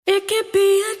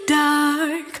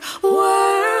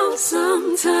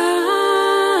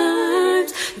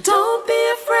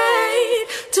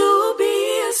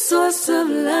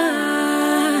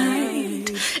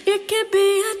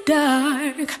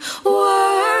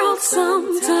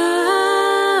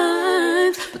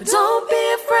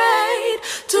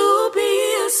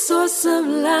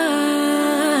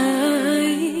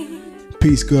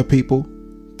Peace, good people.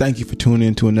 Thank you for tuning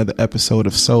in to another episode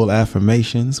of Soul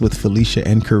Affirmations with Felicia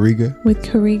and Kariga. With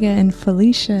Kariga and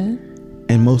Felicia.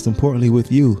 And most importantly,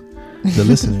 with you, the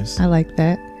listeners. I like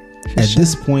that. At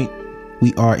this point,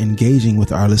 we are engaging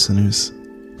with our listeners.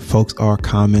 Folks are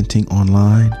commenting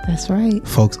online. That's right.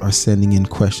 Folks are sending in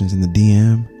questions in the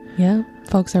DM. Yep.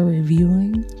 Folks are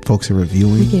reviewing. We're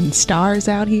getting stars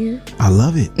out here. I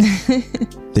love it.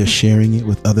 They're sharing it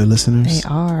with other listeners. They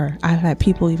are. I've had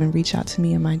people even reach out to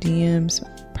me in my DMs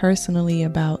personally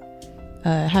about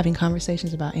having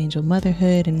conversations about angel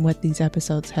motherhood and what these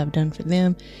episodes have done for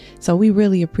them. So we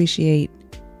really appreciate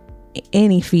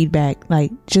any feedback.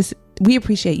 We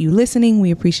appreciate you listening.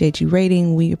 We appreciate you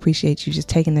rating. We appreciate you just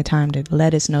taking the time to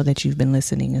let us know that you've been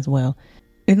listening as well.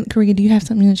 And Kariga, do you have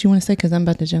something that you want to say? Because I'm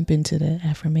about to jump into the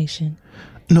affirmation.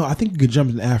 No, I think you could jump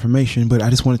into affirmation, but I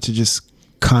just wanted to just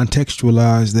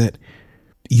contextualize that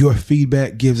your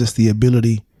feedback gives us the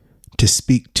ability to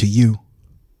speak to you,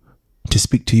 to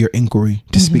speak to your inquiry,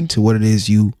 to speak to what it is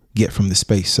you get from the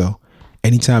space. So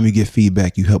anytime you get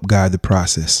feedback, you help guide the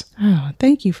process. Oh,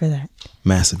 thank you for that.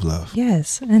 Massive love.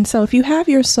 Yes. And so if you have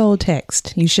your soul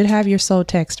text, you should have your soul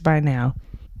text by now.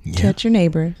 Yeah. Touch your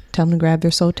neighbor, tell them to grab their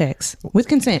soul text with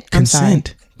consent.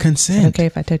 Consent. Is it okay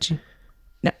if I touch you?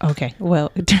 No. Okay. Well,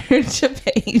 turn to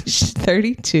page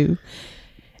 32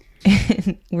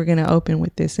 and we're going to open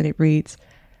with this, and it reads,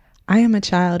 I am a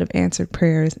child of answered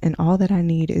prayers, and all that I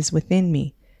need is within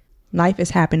me. Life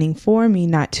is happening for me,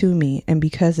 not to me. And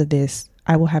because of this,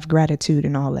 I will have gratitude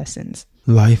in all lessons.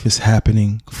 Life is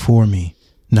happening for me,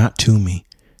 not to me.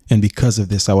 And because of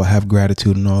this, I will have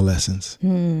gratitude in all lessons.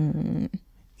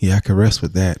 Yeah, I can rest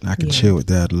with that. I can chill with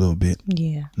that a little bit.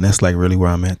 Yeah. And that's like really where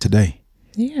I'm at today.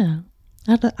 Yeah.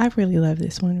 I really love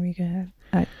this one, Rika.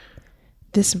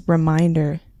 This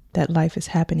reminder that life is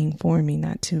happening for me,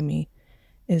 not to me,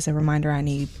 is a reminder I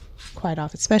need quite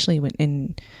often, especially when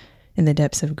in the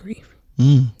depths of grief.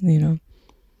 You know,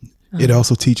 it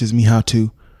also teaches me how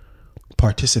to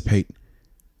participate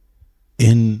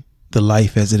in the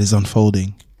life as it is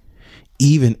unfolding,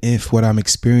 even if what I'm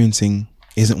experiencing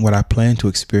isn't what I plan to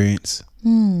experience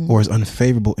or is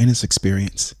unfavorable in its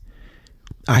experience.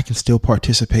 I can still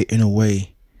participate in a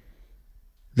way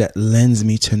that lends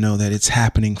me to know that it's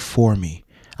happening for me.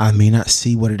 I may not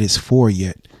see what it is for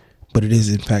yet, but it is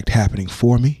in fact happening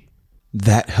for me.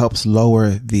 That helps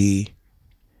lower the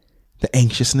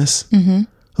anxiousness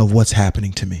of what's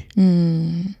happening to me.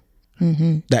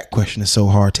 That question is so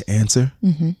hard to answer.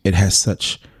 It has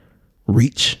such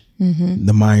reach.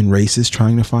 The mind races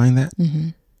trying to find that.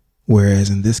 Whereas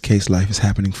in this case, life is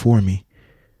happening for me.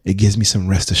 It gives me some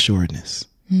rest assuredness.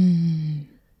 And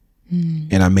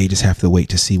I may just have to wait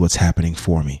to see what's happening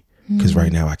for me, because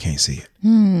right now I can't see it.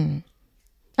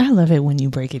 I love it when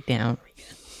you break it down.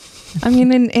 I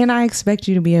mean, and I expect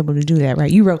you to be able to do that,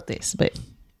 right? You wrote this, but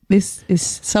this is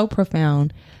so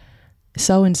profound,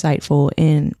 so insightful,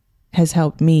 and has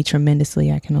helped me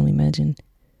tremendously. I can only imagine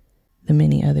the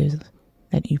many others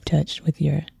that you've touched with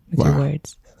your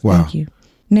words. Wow. Thank you.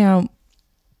 Now,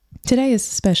 today is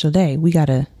a special day. We got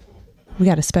a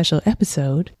special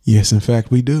episode. Yes, in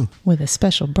fact, we do. With a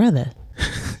special brother.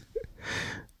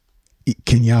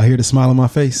 Can y'all hear the smile on my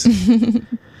face?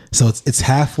 So it's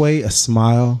halfway a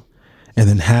smile, and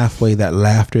then halfway that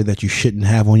laughter that you shouldn't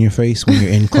have on your face when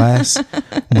you're in class,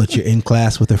 but you're in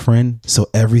class with a friend, so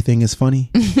everything is funny.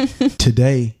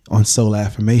 Today on Soul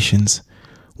Affirmations,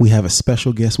 we have a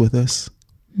special guest with us,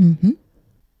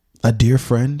 a dear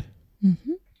friend,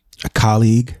 a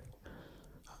colleague,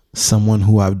 someone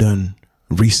who I've done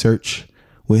research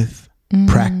with,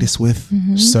 practice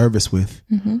with, service with,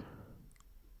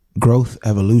 growth,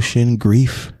 evolution,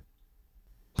 grief,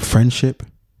 friendship,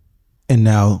 and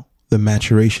now the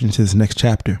maturation to this next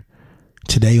chapter.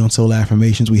 Today on Soul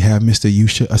Affirmations, we have Mr.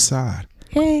 Yusha Assad.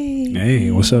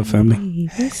 Hey, what's up, family?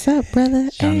 What's up, brother?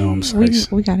 Y'all know I'm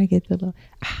spicy. We gotta get the little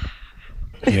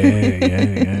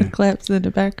yeah. claps in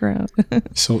the background.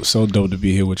 So dope to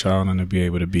be here with y'all and to be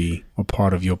able to be a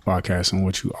part of your podcast and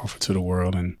what you offer to the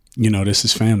world. And this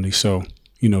is family. So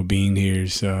being here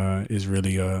is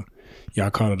really y'all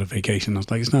call it a vacation. I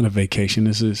was like, it's not a vacation.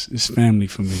 It's family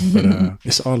for me. But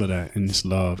it's all of that, and it's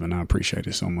love, and I appreciate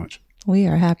it so much. We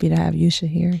are happy to have Yusha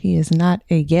here. He is not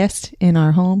a guest in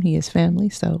our home. He is family,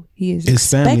 so he is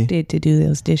expected to do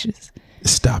those dishes.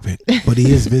 Stop it. But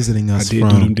he is visiting us I did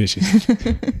do them dishes.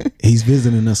 He's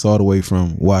visiting us all the way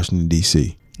from Washington,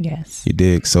 D.C. Yes. You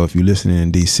dig? So if you're listening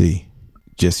in D.C.,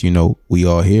 just, we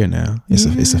all here now.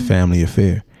 It's a family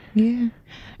affair. Yeah.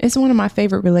 It's one of my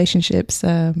favorite relationships,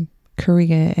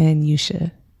 Kariga and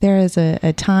Yusha. There is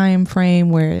a time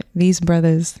frame where these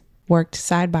brothers worked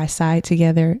side by side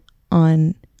together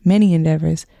on many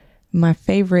endeavors. My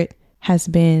favorite has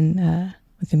been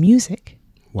with the music.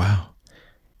 Wow.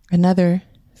 Another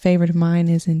favorite of mine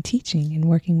is in teaching and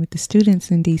working with the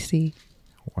students in DC.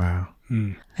 Wow.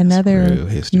 Another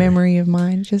memory of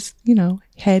mine, just,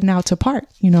 heading out to Park,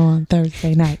 on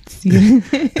Thursday nights.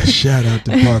 Shout out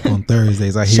to Park on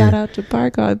Thursdays. Shout out to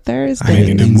Park on Thursdays. I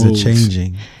hear things are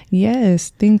changing.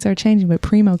 Yes, things are changing, but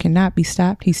Primo cannot be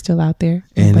stopped. He's still out there.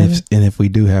 And if we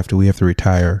do have to, we have to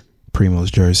retire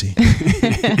Primo's jersey.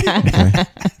 Okay?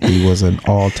 He was an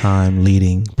all-time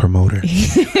leading promoter.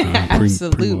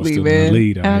 Absolutely,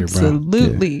 man.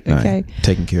 Absolutely. Yeah. Okay. Right.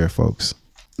 Taking care of folks.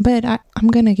 But I'm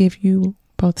going to give you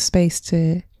both space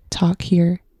to talk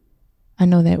here. I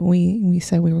know that we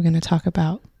said we were going to talk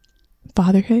about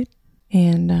fatherhood.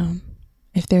 And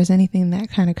if there's anything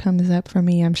that kind of comes up for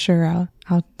me, I'm sure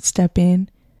I'll step in,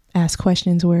 ask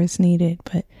questions where it's needed.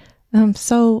 But I'm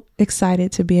so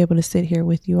excited to be able to sit here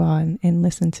with you all and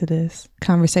listen to this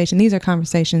conversation. These are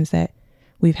conversations that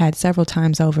we've had several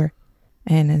times over.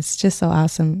 And it's just so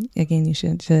awesome. Again,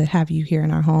 to have you here in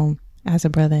our home as a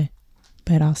brother,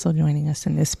 but also joining us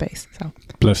in this space. So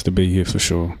blessed to be here for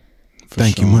sure.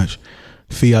 Thank you much.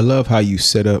 Fee, I love how you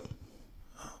set up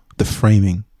the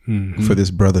framing for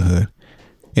this brotherhood.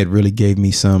 It really gave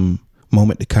me some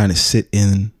moment to kind of sit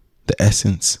in the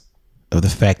essence of the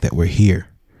fact that we're here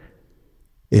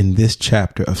in this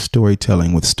chapter of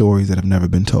storytelling with stories that have never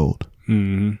been told.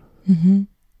 We've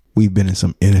been in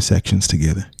some intersections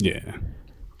together. Yeah.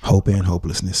 Hope and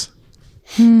hopelessness.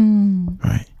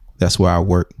 Right. That's where our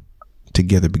work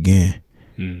together began.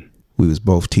 We was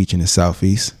both teaching in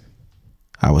Southeast.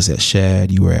 I was at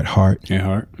Shad, you were at Hart. At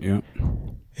Hart, yeah.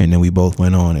 And then we both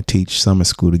went on to teach summer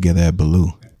school together at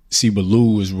Ballou. See,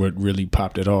 Ballou is what really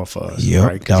popped it off for us. Yep.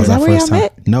 Right? That was our first time.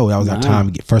 No, that was our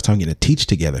time. First time getting to teach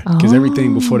together. Because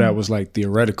everything before that was like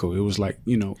theoretical. It was like,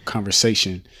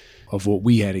 conversation of what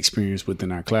we had experienced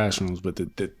within our classrooms. But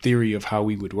the theory of how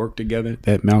we would work together,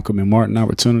 that Malcolm and Martin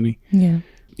opportunity,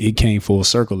 it came full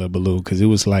circle at Ballou because it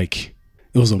was like,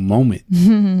 it was a moment.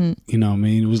 You know what I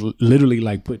mean? It was literally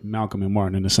like putting Malcolm and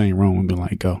Martin in the same room and being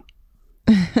like, go.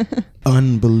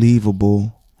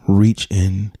 Unbelievable reach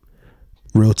in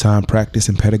real-time practice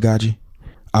and pedagogy.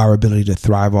 Our ability to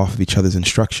thrive off of each other's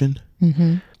instruction.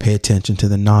 Pay attention to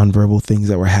the nonverbal things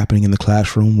that were happening in the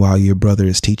classroom while your brother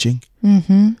is teaching.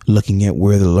 Looking at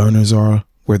where the learners are,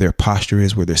 where their posture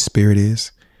is, where their spirit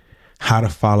is. How to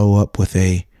follow up with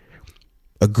a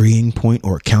agreeing point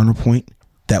or a counterpoint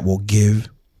that will give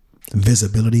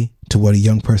visibility to what a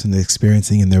young person is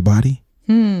experiencing in their body.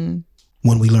 When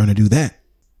we learn to do that,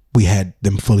 we had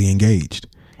them fully engaged.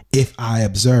 If I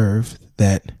observe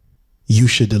that you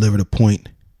should deliver the point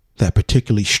that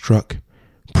particularly struck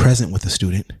present with the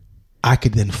student, I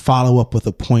could then follow up with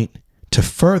a point to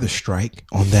further strike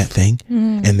on that thing,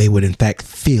 and they would in fact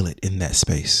feel it in that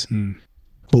space.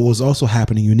 But what was also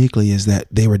happening uniquely is that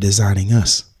they were designing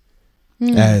us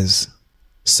as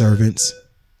servants,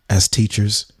 as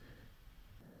teachers.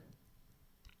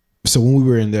 So when we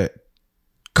were in that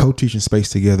co-teaching space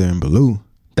together in Ballou,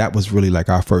 that was really like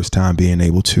our first time being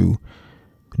able to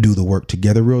do the work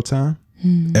together real time.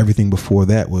 Everything before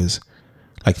that was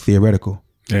like theoretical.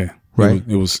 Yeah. Right.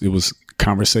 It was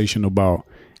conversation about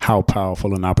how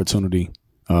powerful an opportunity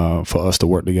for us to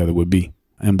work together would be.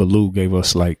 And Ballou gave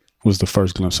us was the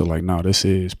first glimpse of no, this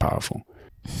is powerful.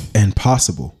 And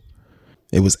possible.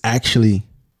 It was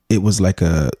like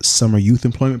a summer youth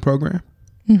employment program.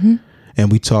 And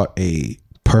we taught a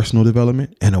personal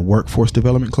development and a workforce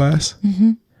development class.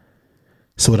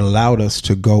 So it allowed us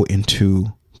to go into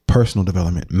personal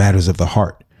development, matters of the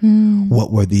heart.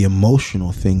 What were the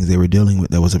emotional things they were dealing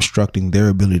with that was obstructing their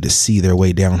ability to see their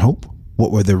way down hope?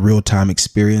 What were the real-time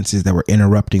experiences that were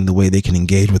interrupting the way they can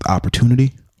engage with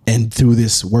opportunity? And through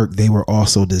this work, they were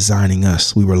also designing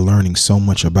us. We were learning so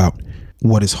much about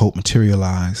what is hope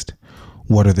materialized?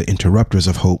 What are the interrupters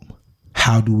of hope?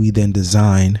 How do we then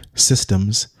design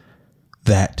systems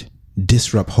that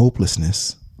disrupt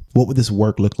hopelessness? What would this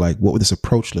work look like? What would this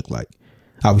approach look like?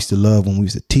 I used to love when we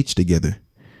used to teach together.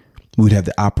 We would have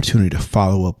the opportunity to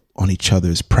follow up on each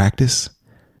other's practice.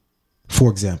 For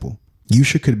example,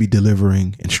 Yusha could be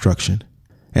delivering instruction,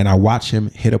 and I watch him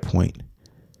hit a point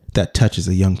that touches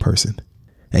a young person.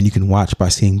 And you can watch by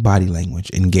seeing body language,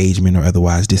 engagement, or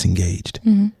otherwise disengaged.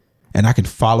 And I can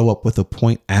follow up with a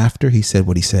point after he said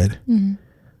what he said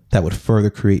that would further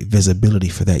create visibility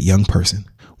for that young person.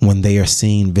 When they are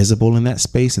seen visible in that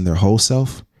space in their whole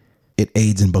self, it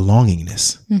aids in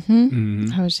belongingness.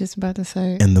 I was just about to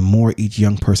say. And the more each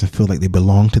young person feels like they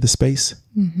belong to the space,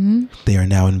 they are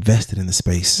now invested in the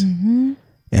space.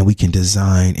 and we can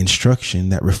design instruction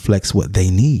that reflects what they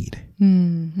need.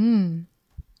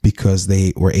 Because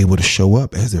they were able to show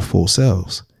up as their full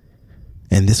selves.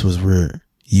 And this was where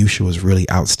Yusha was really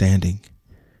outstanding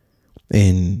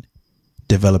in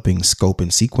developing scope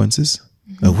and sequences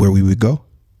of where we would go.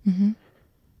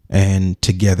 And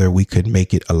together we could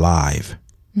make it alive.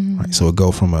 Right? So it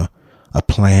go from a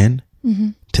plan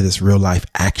to this real life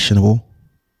actionable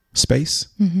space.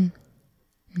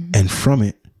 And from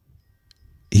it,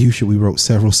 Yusha, we wrote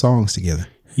several songs together.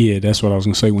 Yeah, that's what I was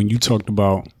going to say. When you talked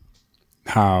about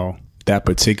how that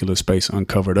particular space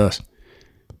uncovered us,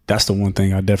 that's the one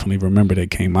thing I definitely remember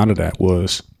that came out of that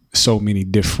was so many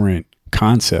different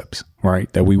concepts,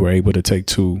 right, that we were able to take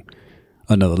to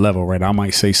another level, right? I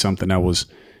might say something that was,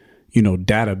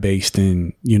 data based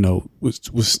and,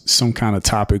 was some kind of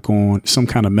topic on some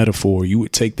kind of metaphor. You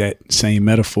would take that same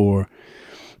metaphor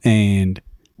and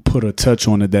put a touch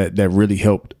on it that really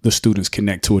helped the students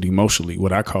connect to it emotionally,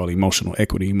 what I call emotional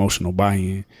equity, emotional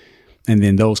buy-in. And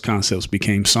then those concepts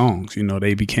became songs.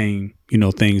 They became,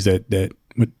 things that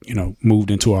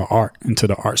moved into our art, into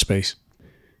the art space.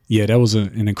 Yeah, that was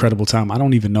an incredible time. I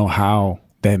don't even know how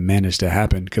that managed to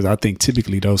happen because I think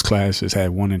typically those classes had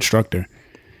one instructor.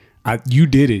 You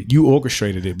did it. You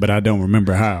orchestrated it, but I don't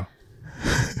remember how.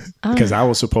 Because I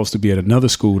was supposed to be at another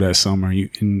school that summer.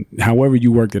 And however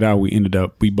you worked it out,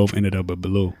 we both ended up at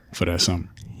Ballou for that summer.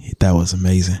 That was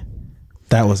amazing.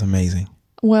 That was amazing.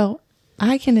 Well,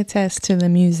 I can attest to the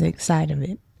music side of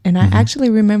it. And I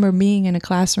actually remember being in a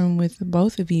classroom with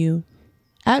both of you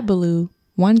at Ballou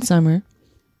one summer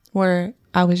where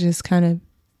I was just kind of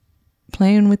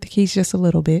playing with the keys just a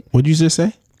little bit. What'd you just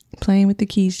say? Playing with the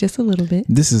keys just a little bit.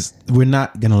 We're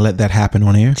not going to let that happen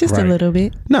on air. Just a little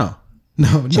bit. No.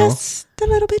 Just a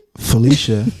little bit.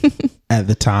 Felicia at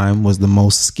the time was the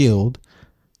most skilled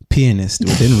pianist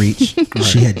within reach.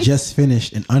 She had just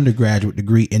finished an undergraduate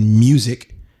degree in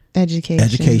music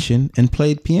education and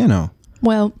played piano.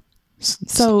 Well,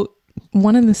 so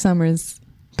one of the summers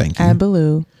at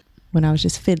Ballou, when I was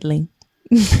just fiddling,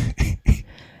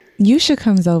 Yusha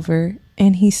comes over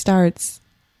and he starts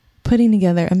putting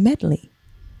together a medley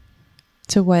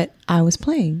to what I was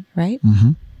playing, right?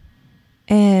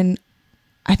 And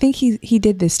I think he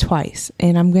did this twice,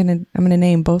 and I'm gonna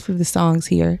name both of the songs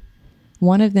here.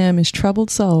 One of them is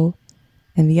Troubled Soul,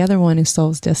 and the other one is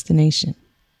Soul's Destination.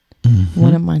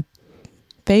 One of my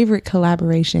favorite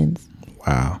collaborations.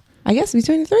 Wow. I guess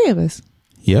between the three of us.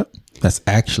 Yep. That's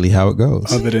actually how it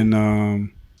goes. Other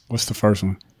than, what's the first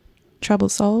one?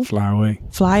 Troubled Soul? Fly Away.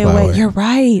 Fly Away. You're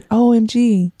right.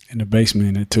 OMG. In the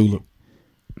basement at Tulip.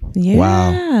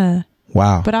 Yeah.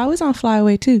 Wow. But I was on Fly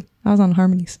Away too. I was on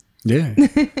Harmonies. Yeah.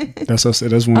 That's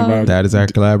one of our... That is our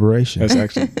collaboration. That's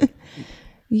actually...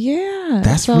 Yeah.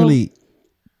 That's really...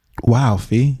 Wow,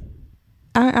 Fee.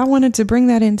 I wanted to bring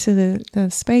that into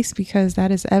the space because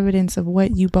that is evidence of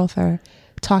what you both are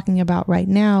talking about right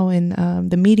now and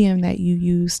the medium that you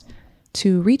used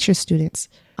to reach your students.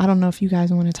 I don't know if you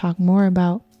guys want to talk more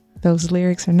about those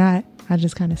lyrics or not. I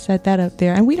just kind of set that up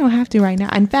there, and we don't have to right now.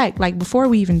 In fact, like before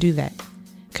we even do that,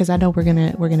 because I know we're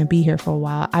gonna be here for a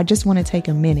while, I just want to take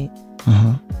a minute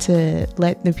to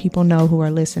let the people know who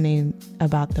are listening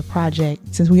about the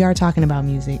project, since we are talking about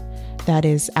music that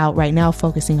is out right now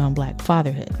focusing on Black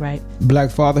fatherhood, right? Black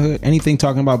fatherhood, anything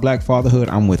talking about Black fatherhood,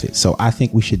 I'm with it. So I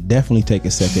think we should definitely take a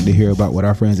second to hear about what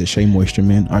our friends at Shea Moisture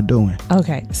Men are doing.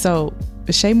 Okay, so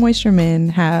Shea Moisture Men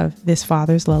have this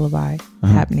Father's Lullaby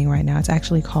happening right now. It's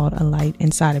actually called A Light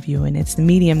Inside of You, and it's the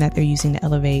medium that they're using to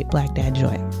elevate Black dad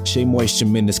joy. Shea Moisture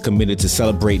Men is committed to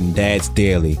celebrating dads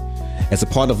daily. As a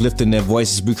part of lifting their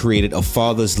voices, we created a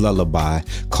Father's Lullaby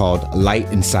called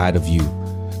Light Inside of You.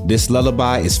 This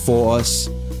lullaby is for us,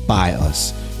 by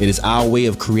us. It is our way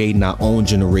of creating our own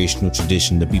generational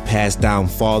tradition to be passed down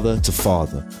father to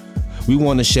father. We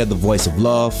want to share the voice of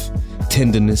love,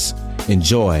 tenderness, and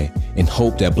joy, and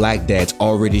hope that Black dads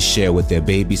already share with their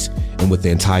babies and with the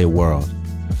entire world.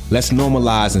 Let's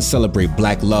normalize and celebrate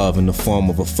Black love in the form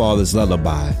of a Father's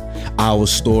Lullaby, our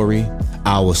story,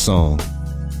 our song.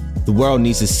 The world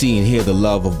needs to see and hear the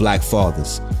love of Black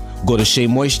fathers. Go to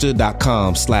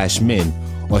SheaMoisture.com/men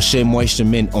or Shea Moisture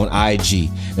Men on IG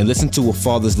and listen to a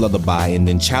Father's Lullaby, and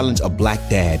then challenge a Black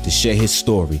dad to share his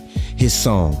story, his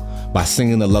song, by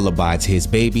singing the lullaby to his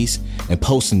babies and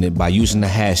posting it by using the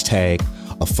hashtag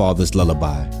A Father's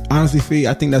Lullaby. Honestly, Fee,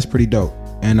 I think that's pretty dope.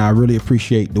 And I really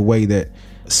appreciate the way that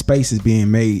space is being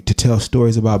made to tell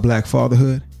stories about Black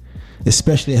fatherhood,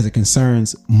 especially as it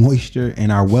concerns moisture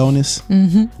and our wellness.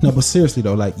 No, but seriously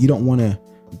though, like, you don't want to,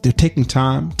 they're taking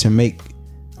time to make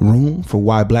room for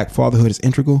why Black fatherhood is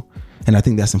integral. And I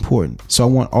think that's important. So I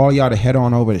want all y'all to head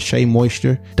on over to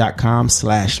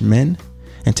sheamoisture.com/men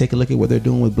and take a look at what they're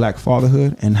doing with Black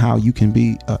fatherhood and how you can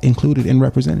be included and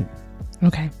represented.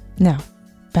 Okay. Now,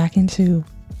 back into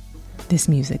this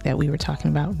music that we were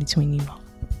talking about between you all.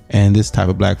 And this type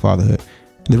of Black fatherhood.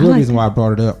 The real reason why I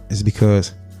brought it up is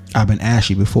because I've been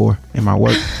ashy before in my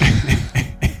work.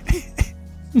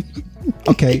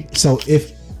 Okay, so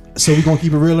we're gonna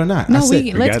keep it real or not? No, let's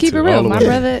keep it real. My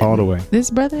brother, all the way.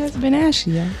 This brother has been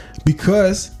ashy, yeah.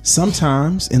 Because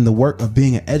sometimes in the work of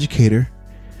being an educator,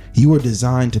 you are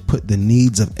designed to put the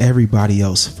needs of everybody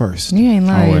else first. You ain't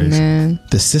lying, Always. man.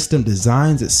 The system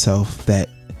designs itself that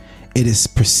it is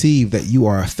perceived that you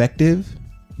are effective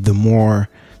the more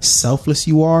selfless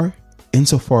you are,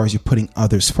 insofar as you're putting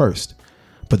others first.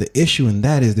 But the issue in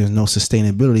that is there's no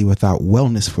sustainability without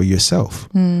wellness for yourself.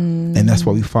 And that's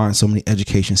why we find so many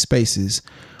education spaces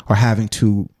are having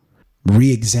to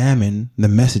re-examine the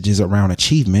messages around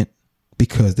achievement,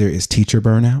 because there is teacher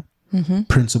burnout,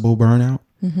 principal burnout,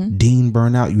 dean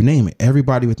burnout, you name it.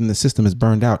 Everybody within the system is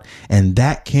burned out, and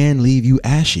that can leave you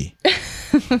ashy.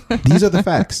 These are the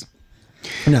facts.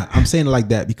 Now, I'm saying it like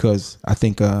that because I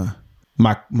think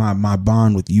my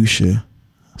bond with Yusha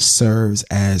serves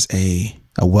as a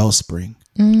wellspring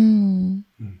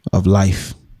of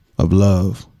life, of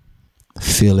love,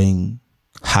 feeling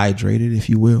hydrated, if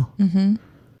you will.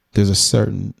 There's a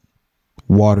certain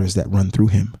waters that run through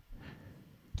him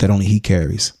that only he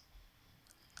carries.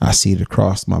 I see it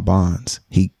across my bonds.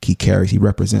 He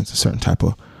represents a certain type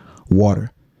of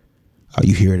water.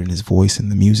 You hear it in his voice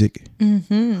and the music.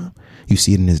 You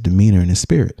see it in his demeanor and his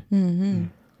spirit.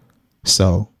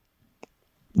 So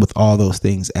with all those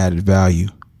things added value,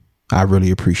 I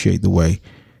really appreciate the way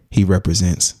he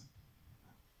represents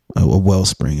a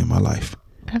wellspring in my life.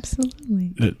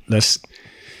 Absolutely.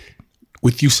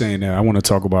 With you saying that, I want to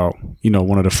talk about,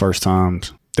 one of the first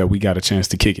times that we got a chance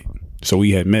to kick it. So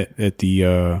we had met at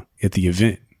the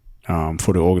event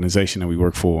for the organization that we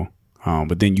work for.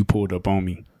 But then you pulled up on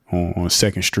me on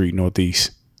 2nd Street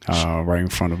Northeast, right in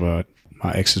front of my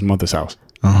ex's mother's house.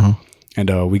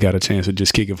 And we got a chance to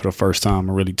just kick it for the first time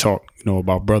and really talk,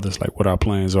 about brothers, like what our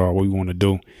plans are, what we want to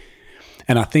do.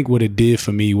 And I think what it did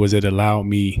for me was it allowed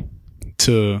me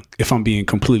to, if I'm being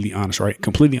completely honest, right?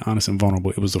 Completely honest and vulnerable.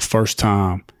 It was the first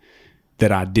time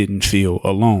that I didn't feel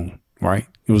alone, right?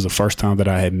 It was the first time that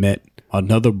I had met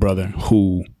another brother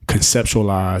who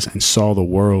conceptualized and saw the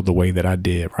world the way that I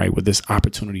did, right? With this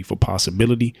opportunity for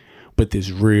possibility, but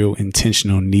this real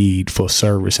intentional need for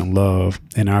service and love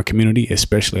in our community,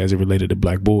 especially as it related to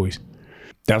Black boys.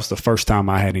 That was the first time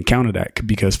I had encountered that,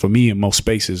 because for me, in most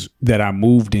spaces that I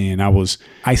moved in, I was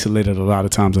isolated a lot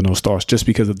of times in those thoughts just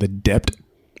because of the depth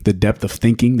of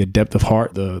thinking, the depth of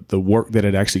heart, the work that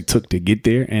it actually took to get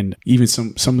there, and even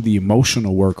some of the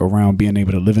emotional work around being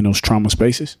able to live in those trauma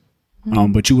spaces.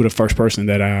 But you were the first brother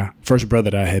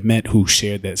that I had met who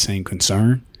shared that same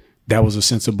concern. That was a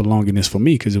sense of belongingness for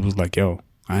me, because it was like, yo,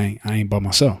 I ain't by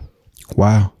myself.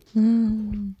 Wow.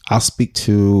 I'll speak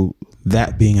to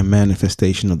that being a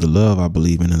manifestation of the love I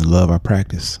believe in and the love I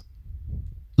practice.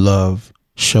 Love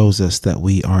shows us that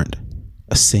we aren't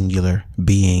a singular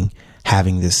being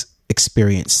having this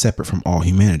experience separate from all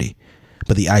humanity.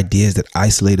 But the ideas that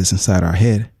isolate us inside our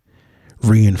head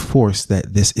reinforce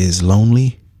that this is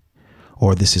lonely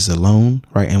or this is alone,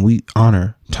 right? And we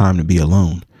honor time to be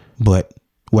alone. But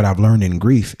what I've learned in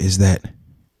grief is that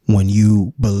when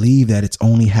you believe that it's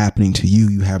only happening to you,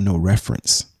 you have no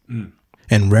reference.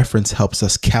 And reference helps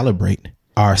us calibrate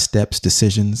our steps,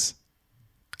 decisions,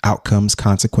 outcomes,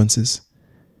 consequences,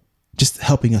 just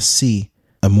helping us see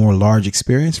a more large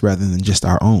experience rather than just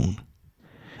our own.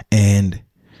 And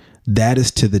that is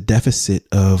to the deficit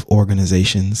of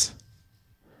organizations,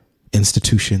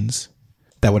 institutions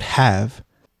that would have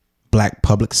Black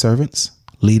public servants,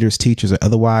 leaders, teachers, or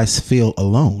otherwise feel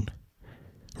alone,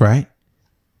 right?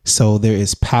 So there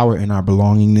is power in our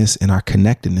belongingness and our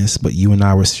connectedness, but you and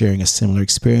I were sharing a similar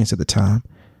experience at the time,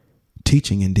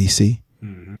 teaching in DC,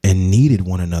 and needed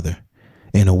one another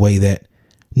in a way that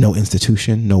no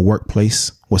institution, no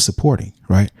workplace was supporting,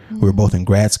 right? We were both in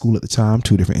grad school at the time,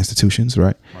 2 different institutions,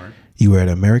 right? You were at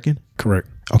American? Correct.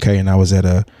 Okay, and I was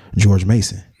at George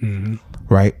Mason,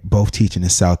 right? Both teaching in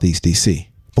Southeast DC.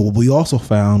 But what we also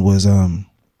found was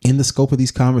in the scope of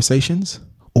these conversations,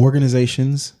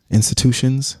 organizations,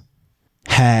 institutions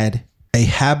had a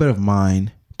habit of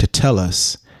mind to tell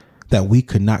us that we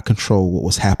could not control what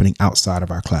was happening outside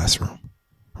of our classroom,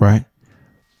 right?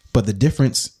 But the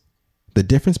difference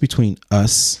between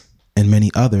us and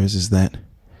many others is that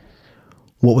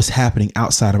what was happening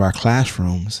outside of our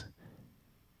classrooms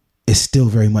is still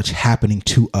very much happening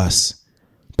to us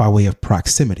by way of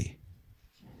proximity.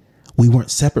 We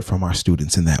weren't separate from our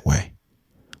students in that way.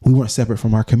 We weren't separate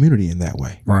from our community in that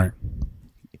way. Right.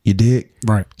 You dig?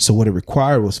 Right. So what it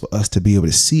required was for us to be able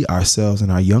to see ourselves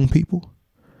and our young people.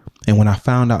 And when I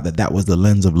found out that that was the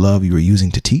lens of love you were using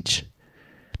to teach,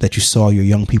 that you saw your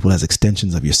young people as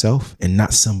extensions of yourself and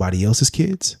not somebody else's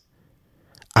kids,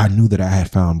 I knew that I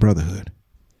had found brotherhood.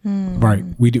 Right.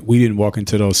 We didn't walk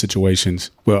into those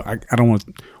situations. Well, I don't want,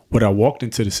 what I walked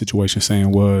into the situation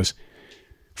saying was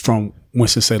from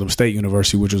Winston-Salem State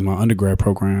University, which was my undergrad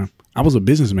program. I was a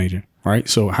business major, right?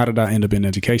 So how did I end up in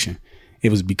education? It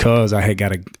was because I had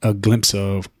got a glimpse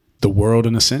of the world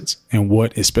in a sense and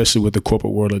what, especially with the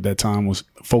corporate world at that time, was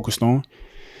focused on.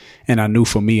 And I knew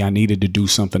for me, I needed to do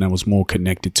something that was more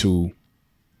connected to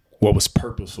what was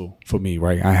purposeful for me,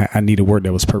 right? I needed work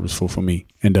that was purposeful for me.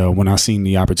 And when I seen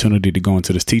the opportunity to go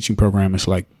into this teaching program, it's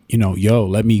like,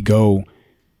 let me go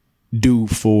do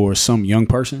for some young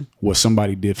person what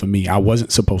somebody did for me. I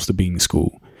wasn't supposed to be in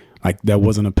school. Like that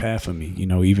wasn't a path for me.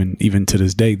 Even to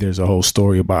this day, there's a whole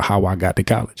story about how I got to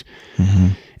college. Mm-hmm.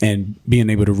 And being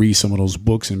able to read some of those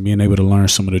books and being able to learn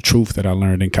some of the truth that I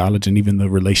learned in college and even the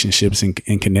relationships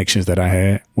and connections that I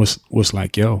had was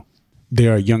like,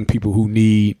 there are young people who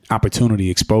need opportunity,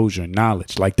 exposure,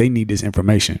 knowledge. Like they need this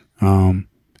information,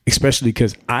 especially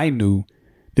because I knew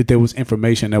that there was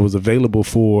information that was available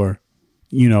for,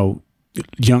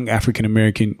 young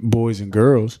African-American boys and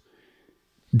girls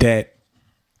that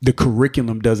the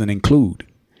curriculum doesn't include.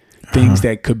 Things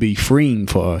that could be freeing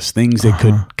for us, things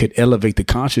that could elevate the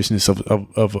consciousness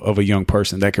of a young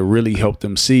person, that could really help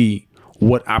them see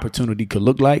what opportunity could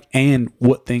look like and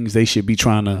what things they should be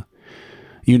trying to,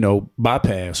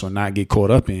 bypass or not get caught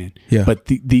up in. Yeah. But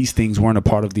these things weren't a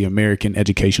part of the American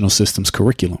educational system's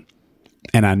curriculum.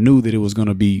 And I knew that it was going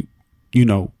to be,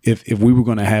 if we were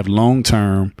going to have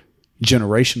long-term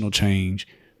generational change,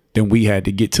 then we had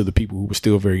to get to the people who were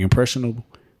still very impressionable,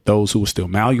 those who were still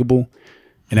malleable.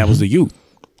 And that was the youth.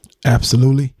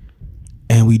 Absolutely.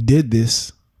 And we did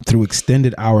this through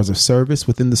extended hours of service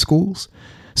within the schools.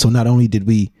 So not only did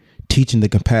we teach in the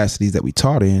capacities that we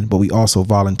taught in, but we also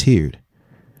volunteered,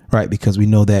 right? Because we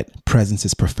know that presence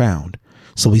is profound.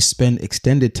 So we spend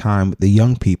extended time with the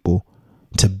young people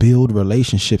to build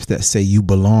relationships that say you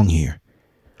belong here.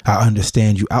 I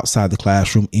understand you outside the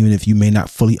classroom, even if you may not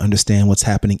fully understand what's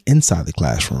happening inside the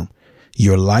classroom.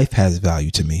 Your life has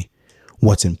value to me.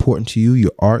 What's important to you,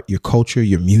 your art, your culture,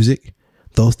 your music,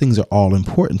 those things are all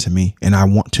important to me. And I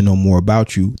want to know more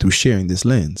about you through sharing this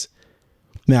lens.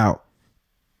 Now,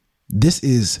 this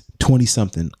is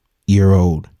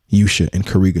 20-something-year-old Yusha and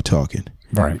Kariga talking.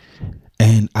 Right.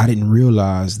 And I didn't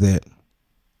realize that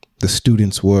the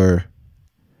students were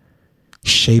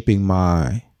shaping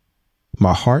my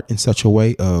heart in such a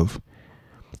way of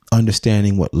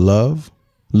understanding what love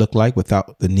looked like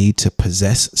without the need to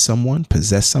possess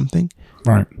something.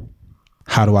 Right.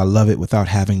 How do I love it without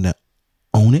having to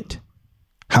own it?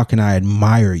 How can I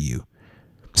admire you?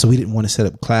 So we didn't want to set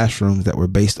up classrooms that were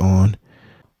based on,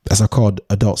 as I called,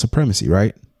 adult supremacy,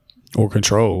 right? Or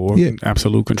control, or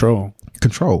absolute control.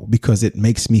 Control, because it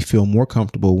makes me feel more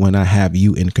comfortable when I have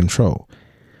you in control.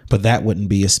 But that wouldn't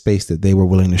be a space that they were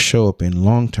willing to show up in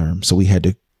long term. So we had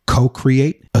to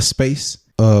co-create a space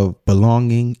of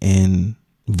belonging and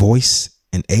voice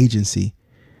and agency.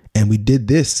 And we did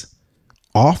this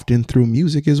often through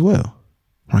music as well,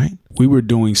 right? We were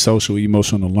doing social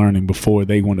emotional learning before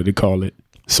they wanted to call it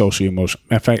social emotional.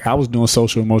 In fact, I was doing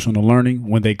social emotional learning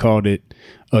when they called it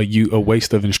a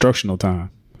waste of instructional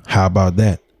time. How about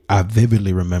that? I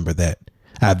vividly remember that.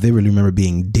 I vividly remember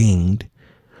being dinged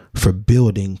for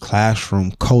building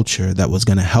classroom culture that was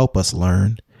going to help us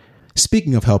learn.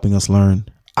 Speaking of helping us learn,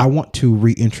 I want to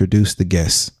reintroduce the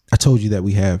guests. I told you that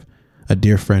we have a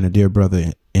dear friend, a dear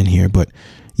brother in here, but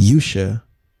Yusha,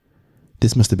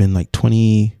 this must have been like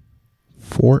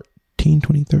 2014,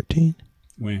 2013.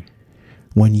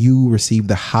 When you received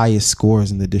the highest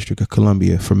scores in the District of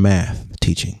Columbia for math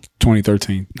teaching.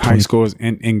 2013. High scores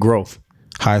in growth.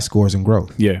 High scores in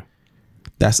growth. Yeah.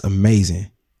 That's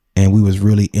amazing. And we was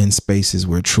really in spaces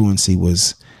where truancy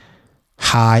was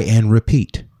high and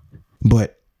repeat.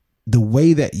 But the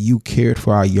way that you cared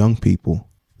for our young people,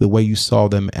 the way you saw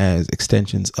them as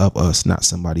extensions of us, not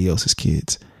somebody else's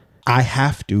kids, I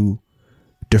have to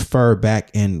defer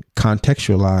back and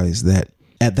contextualize that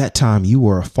at that time you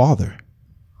were a father.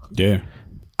 Yeah.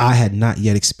 I had not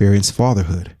yet experienced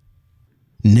fatherhood.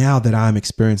 Now that I'm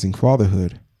experiencing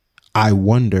fatherhood, I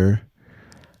wonder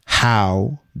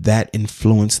how that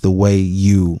influenced the way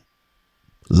you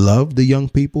loved the young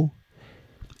people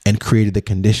and created the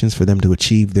conditions for them to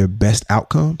achieve their best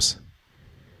outcomes.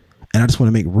 And I just want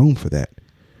to make room for that.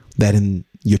 that in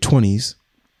your 20s,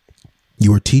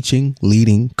 you were teaching,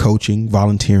 leading, coaching,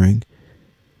 volunteering,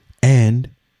 and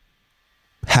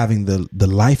having the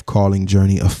life calling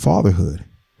journey of fatherhood.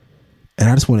 And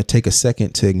I just want to take a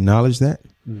second to acknowledge that,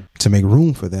 to make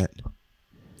room for that.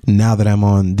 Now that I'm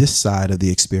on this side of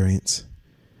the experience,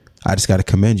 I just got to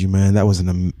commend you, man. That was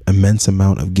an immense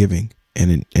amount of giving,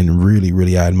 and really,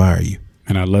 really, I admire you.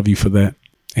 And I love you for that.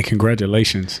 And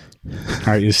congratulations. All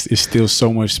right, it's still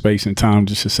so much space and time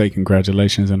just to say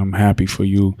congratulations, and I'm happy for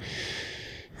you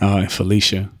and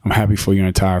Felicia. I'm happy for your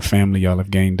entire family. Y'all have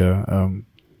gained another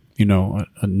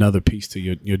piece to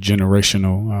your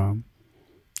generational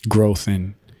growth.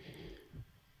 And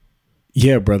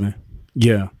yeah, brother.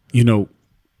 Yeah,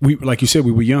 we, like you said,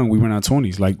 we were young. We were in our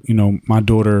 20s. Like, my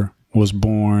daughter was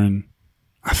born,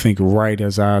 I think, right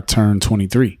as I turned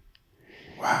 23.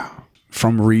 Wow.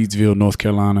 From Reidsville, North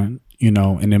Carolina,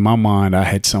 and in my mind, I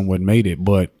had somewhat made it.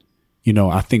 But,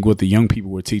 I think what the young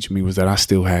people were teaching me was that I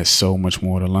still had so much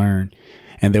more to learn.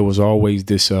 And there was always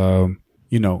this, I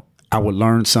would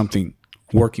learn something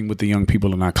working with the young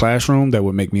people in our classroom that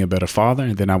would make me a better father.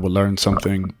 And then I would learn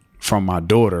something from my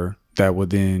daughter that would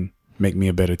then make me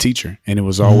a better teacher. And it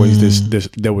was always this,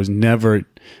 there was never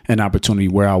an opportunity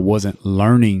where I wasn't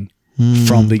learning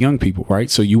from the young people, right?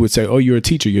 So you would say, oh, you're a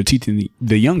teacher. You're teaching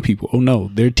the young people. Oh,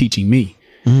 no, they're teaching me.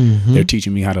 They're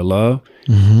teaching me how to love.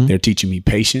 They're teaching me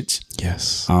patience.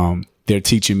 Yes. They're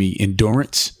teaching me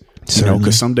endurance.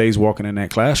 Because some days walking in that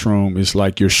classroom is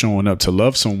like you're showing up to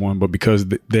love someone, but because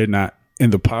they're not in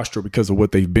the posture because of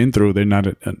what they've been through, they're not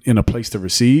in a place to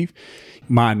receive.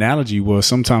 My analogy was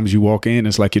sometimes you walk in,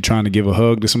 it's like you're trying to give a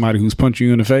hug to somebody who's punching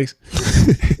you in the face.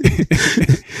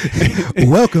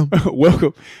 Welcome.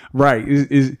 Welcome. Right.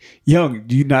 Is young.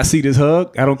 Do you not see this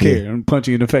hug? I don't care. I'm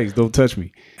punching you in the face. Don't touch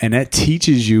me. And that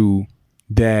teaches you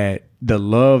that the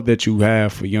love that you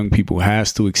have for young people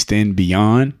has to extend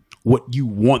beyond what you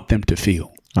want them to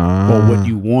feel or what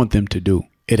you want them to do.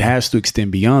 It has to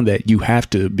extend beyond that. You have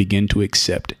to begin to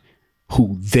accept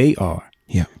who they are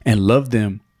and love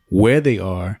them where they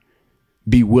are,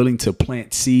 be willing to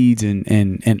plant seeds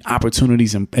and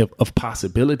opportunities of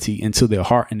possibility into their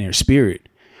heart and their spirit,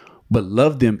 but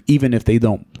love them even if they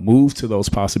don't move to those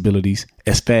possibilities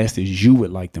as fast as you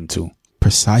would like them to.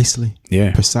 Precisely.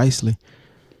 Yeah. Precisely.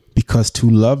 Because to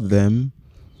love them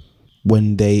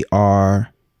when they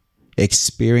are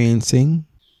experiencing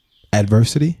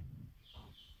adversity,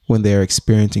 when they're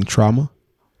experiencing trauma,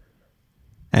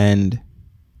 and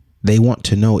they want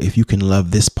to know if you can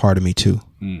love this part of me too.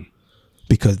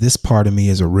 Because this part of me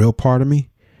is a real part of me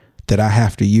that I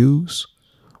have to use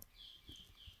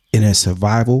in a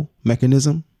survival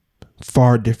mechanism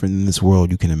far different than this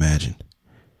world you can imagine.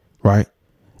 Right.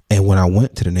 And when I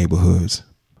went to the neighborhoods,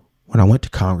 when I went to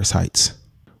Congress Heights,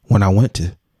 when I went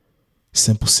to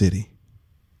Simple City,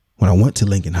 when I went to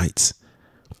Lincoln Heights,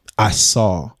 I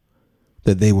saw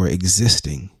that they were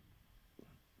existing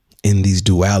in these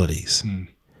dualities.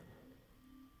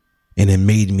 And it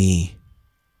made me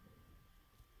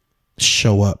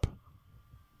show up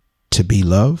to be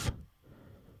love,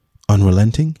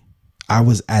 unrelenting. I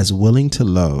was as willing to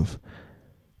love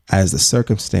as the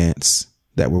circumstance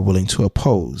that were willing to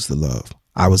oppose the love.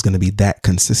 I was going to be that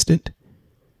consistent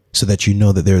so that you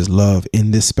know that there's love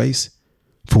in this space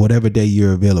for whatever day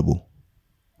you're available.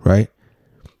 Right.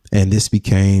 And this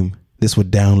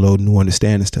would download new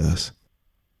understandings to us,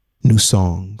 new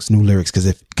songs, new lyrics.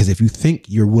 Because if you think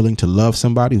you're willing to love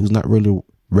somebody who's not really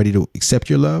ready to accept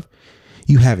your love,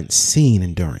 you haven't seen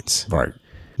endurance. Right.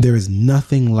 There is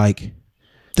nothing like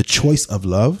the choice of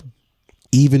love,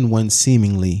 even when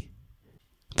seemingly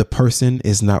the person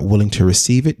is not willing to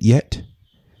receive it yet,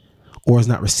 or is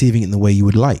not receiving it in the way you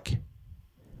would like.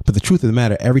 But the truth of the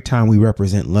matter, every time we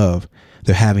represent love,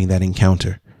 they're having that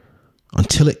encounter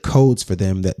until it codes for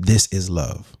them that this is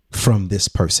love from this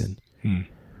person.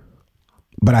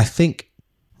 But I think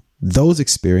those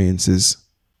experiences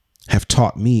have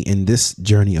taught me in this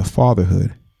journey of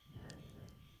fatherhood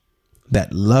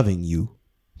that loving you,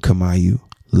 Kamayu,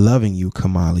 loving you,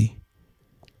 Kamali,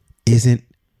 isn't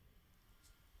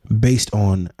based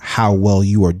on how well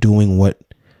you are doing what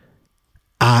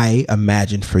I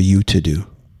imagined for you to do,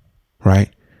 right?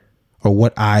 Or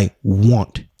what I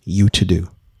want you to do.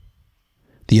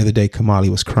 The other day, Kamali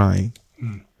was crying.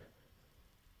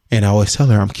 And I always tell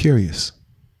her, I'm curious.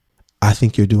 I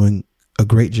think you're doing a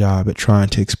great job at trying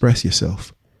to express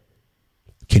yourself.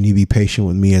 Can you be patient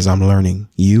with me as I'm learning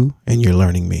you and you're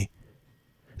learning me?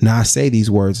 Now, I say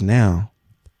these words now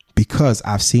because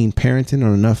I've seen parenting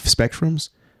on enough spectrums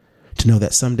to know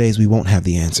that some days we won't have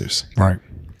the answers. Right.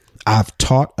 I've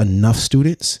taught enough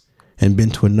students and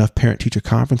been to enough parent-teacher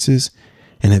conferences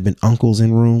and have been uncles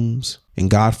in rooms and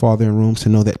godfather in rooms to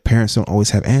know that parents don't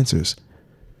always have answers.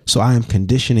 So I am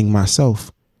conditioning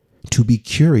myself to be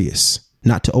curious,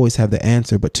 not to always have the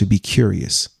answer, but to be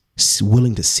curious,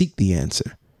 willing to seek the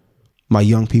answer. My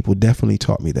young people definitely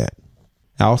taught me that.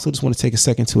 I also just want to take a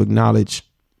second to acknowledge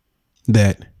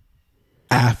that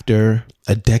after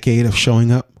a decade of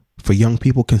showing up for young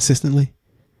people consistently,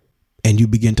 and you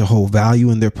begin to hold value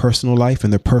in their personal life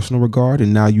and their personal regard,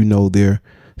 and now you know their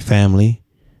family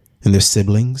and their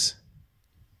siblings,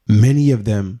 many of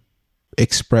them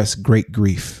express great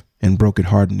grief and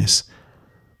brokenheartedness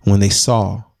when they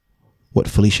saw what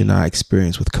Felicia and I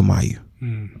experienced with Kamayu.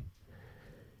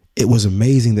 It was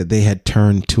amazing that they had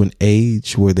turned to an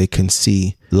age where they can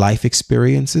see life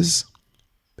experiences.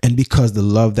 And because the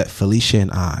love that Felicia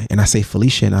and I say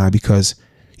Felicia and I because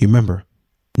you remember,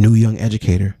 new young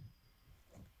educator,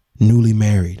 newly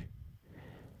married.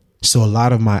 So a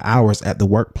lot of my hours at the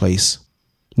workplace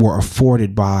were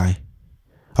afforded by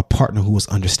a partner who was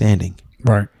understanding.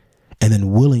 Right. And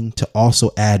then willing to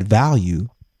also add value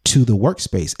to the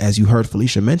workspace, as you heard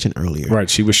Felicia mention earlier. Right.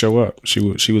 She would show up. She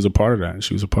was a part of that.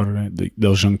 She was a part of that,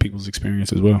 those young people's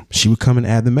experience as well. She would come and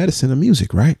add the medicine and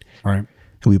music, right? Right.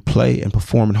 And we play and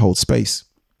perform and hold space.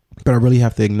 But I really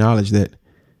have to acknowledge that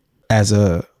as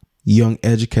a young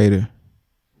educator,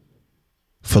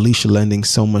 Felicia lending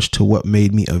so much to what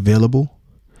made me available,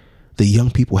 the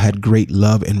young people had great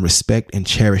love and respect and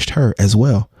cherished her as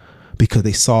well, because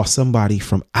they saw somebody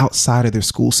from outside of their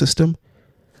school system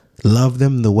love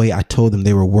them the way I told them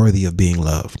they were worthy of being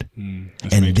loved.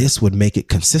 And this would make it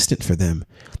consistent for them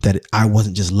that I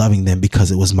wasn't just loving them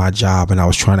because it was my job and I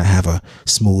was trying to have a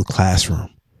smooth classroom.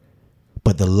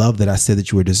 But the love that I said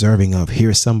that you were deserving of,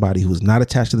 here's somebody who's not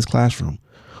attached to this classroom,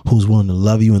 who's willing to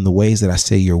love you in the ways that I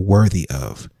say you're worthy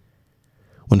of.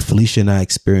 When Felicia and I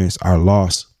experienced our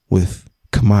loss with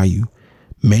Kamayu,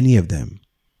 many of them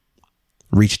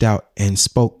reached out and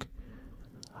spoke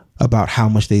about how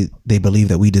much they believe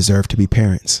that we deserve to be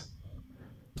parents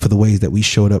for the ways that we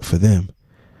showed up for them.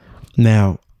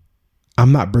 Now,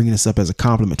 I'm not bringing this up as a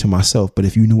compliment to myself, but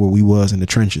if you knew where we was in the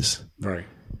trenches, right,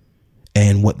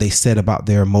 and what they said about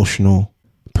their emotional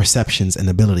perceptions and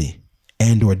ability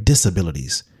and or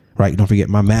disabilities, right? Don't forget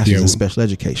my master's in special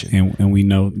education. And we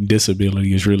know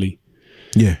disability is really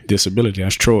disability.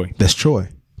 That's Troy. That's Troy.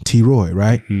 T. Roy,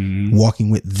 right? Mm-hmm. Walking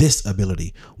with this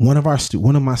ability. One of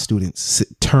my students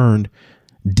turned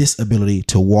disability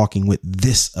to walking with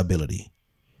this ability,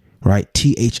 right?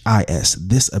 THIS,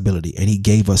 this ability. And he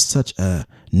gave us such a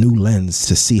new lens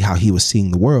to see how he was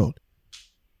seeing the world.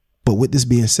 But with this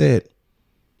being said,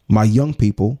 our young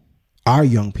people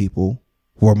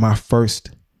were my first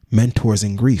mentors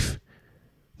in grief.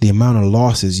 The amount of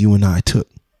losses you and I took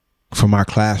from our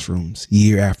classrooms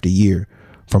year after year,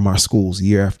 from our schools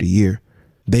year after year,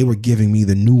 they were giving me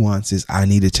the nuances I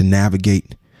needed to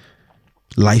navigate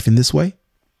life in this way.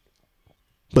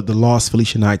 But the loss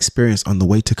Felicia and I experienced on the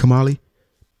way to Kamali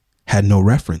had no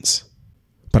reference.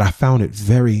 But I found it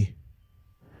very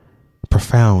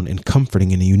profound and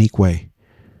comforting in a unique way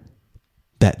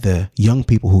that the young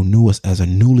people who knew us as a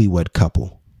newlywed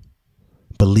couple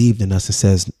believed in us and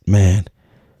says, man,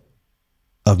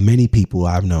 of many people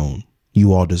I've known,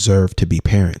 you all deserve to be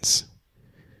parents.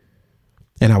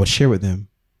 And I would share with them,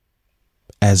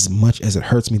 as much as it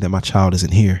hurts me that my child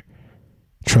isn't here,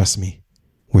 trust me,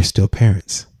 we're still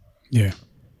parents. Yeah.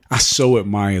 I so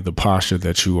admire the posture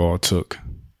that you all took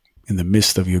in the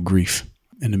midst of your grief,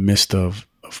 in the midst of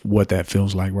what that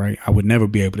feels like, right? I would never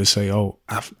be able to say, oh,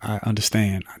 I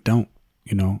understand. I don't.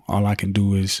 You know, all I can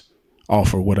do is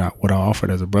offer what I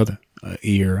offered as a brother, an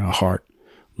ear, a heart,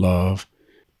 love.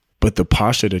 But the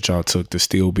posture that y'all took to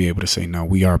still be able to say, no,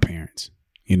 we are parents.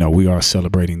 You know, we are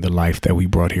celebrating the life that we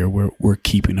brought here. We're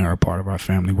keeping her a part of our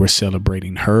family. We're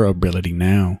celebrating her ability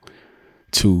now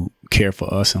to care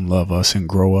for us and love us and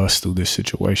grow us through this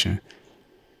situation.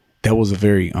 That was a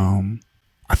very,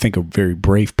 I think, a very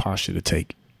brave posture to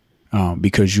take,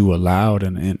 because you allowed,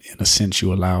 and in a sense,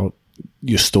 you allowed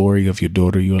your story of your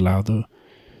daughter. You allowed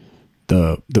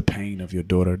the pain of your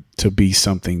daughter to be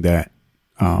something that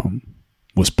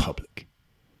was public,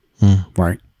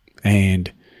 right?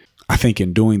 And I think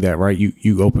in doing that, right,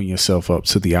 you open yourself up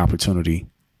to the opportunity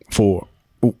for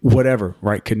whatever,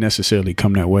 right, could necessarily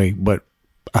come that way. But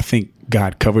I think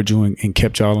God covered you and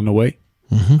kept y'all in the way,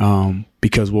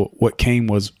 because what came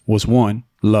was one,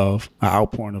 love, an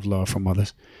outpouring of love from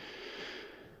others.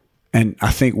 And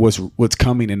I think what's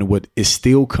coming and what is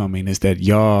still coming is that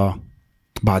y'all,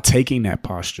 by taking that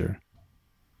posture,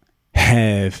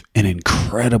 have an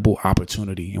incredible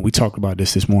opportunity. And we talked about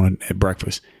this morning at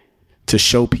breakfast, to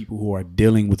show people who are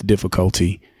dealing with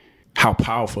difficulty how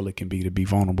powerful it can be to be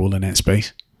vulnerable in that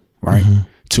space, right? Mm-hmm.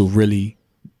 To really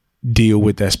deal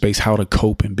with that space, how to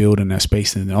cope and build in that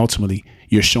space. And then ultimately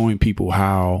you're showing people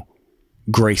how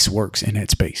grace works in that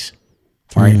space,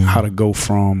 right? How to go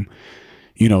from,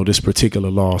 this particular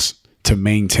loss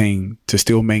to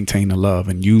still maintain the love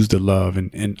and use the love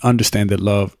and understand that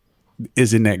love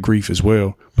is in that grief as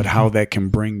well, but how that can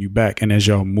bring you back. And as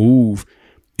y'all move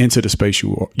into the space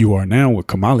you are now with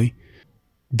Kamali,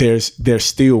 there's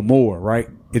still more, right?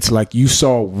 It's like you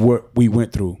saw what we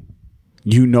went through.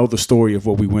 You know the story of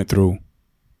what we went through.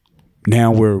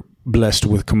 Now we're blessed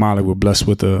with Kamali. We're blessed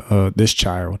with this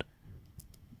child.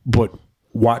 But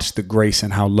watch the grace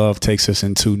and how love takes us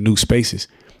into new spaces.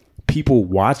 People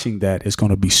watching that is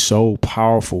going to be so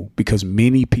powerful because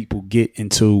many people get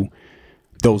into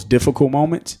those difficult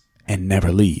moments and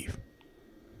never leave.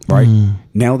 Right?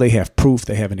 Now they have proof.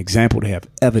 They have an example. They have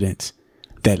evidence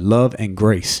that love and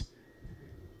grace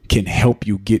can help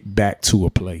you get back to a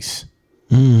place.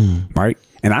 Right.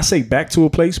 And I say back to a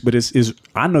place, but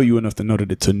I know you enough to know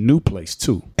that it's a new place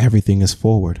too. Everything is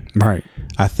forward. Right.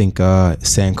 I think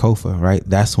Sankofa, right?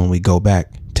 That's when we go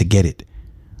back to get it.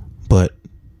 But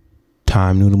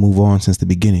time knew to move on since the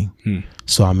beginning.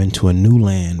 So I'm into a new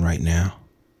land right now.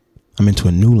 I'm into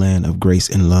a new land of grace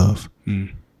and love.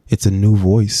 It's a new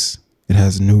voice. It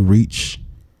has new reach,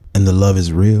 and the love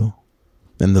is real.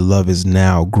 And the love is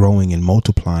now growing and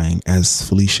multiplying as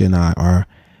Felicia and I are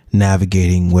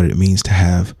navigating what it means to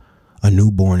have a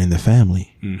newborn in the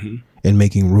family and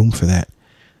making room for that.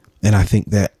 And I think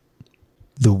that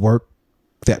the work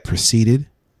that preceded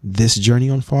this journey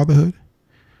on fatherhood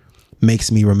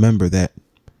makes me remember that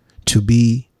to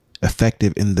be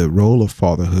effective in the role of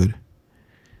fatherhood,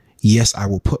 yes, I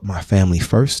will put my family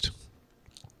first,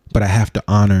 but I have to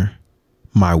honor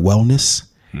my wellness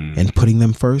and putting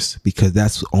them first, because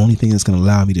that's the only thing that's going to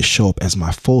allow me to show up as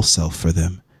my full self for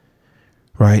them.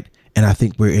 Right. And I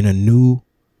think we're in a new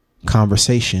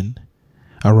conversation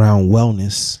around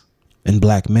wellness and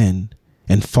Black men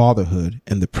and fatherhood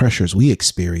and the pressures we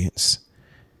experience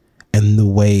and the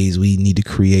ways we need to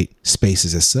create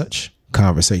spaces as such,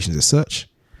 conversations as such,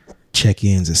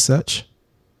 check-ins as such,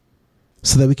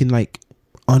 so that we can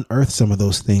unearth some of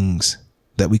those things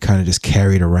that we kind of just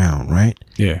carried around. Right.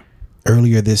 Yeah.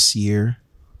 Earlier this year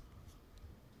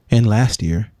and last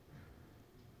year,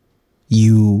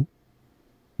 you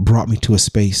brought me to a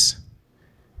space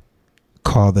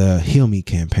called the Heal Me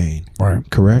campaign. Right.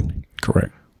 Correct?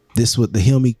 Correct. The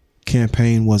Heal Me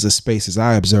campaign was a space, as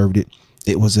I observed it.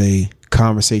 It was a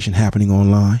conversation happening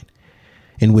online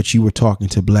in which you were talking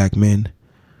to Black men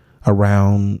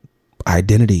around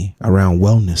identity, around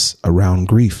wellness, around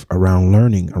grief, around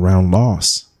learning, around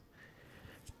loss.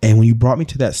 And when you brought me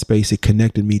to that space, it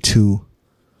connected me to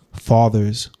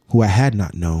fathers who I had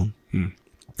not known,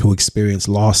 who experienced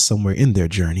loss somewhere in their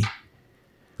journey.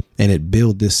 And it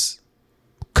built this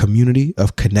community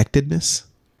of connectedness.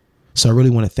 So I really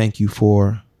want to thank you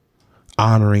for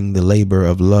honoring the labor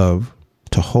of love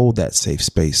to hold that safe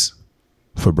space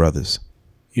for brothers.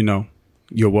 You're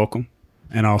welcome.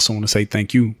 And I also want to say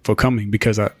thank you for coming,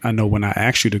 because I know when I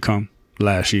asked you to come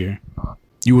last year,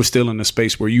 you were still in a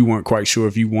space where you weren't quite sure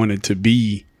if you wanted to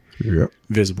be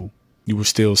visible. You were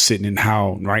still sitting in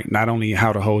not only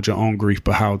how to hold your own grief,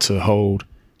 but how to hold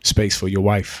space for your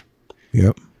wife.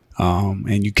 Yep.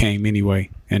 And you came anyway.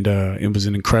 And it was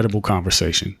an incredible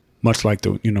conversation, much like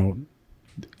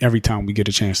every time we get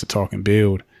a chance to talk and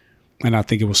build. And I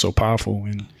think it was so powerful.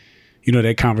 And,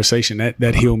 that conversation,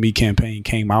 that Heal Me campaign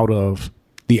came out of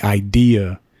the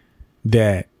idea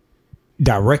that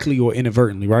directly or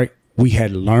inadvertently, right, we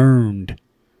had learned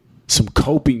some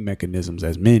coping mechanisms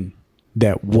as men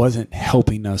that wasn't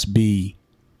helping us be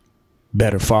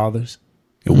better fathers.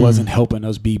 It wasn't helping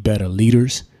us be better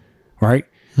leaders. Right.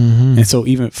 And so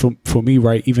even for me,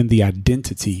 right, even the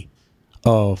identity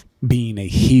of being a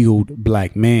healed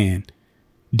Black man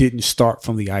didn't start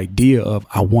from the idea of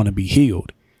I want to be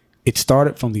healed. It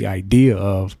started from the idea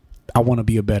of I want to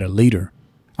be a better leader.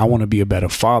 I want to be a better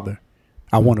father.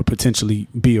 I want to potentially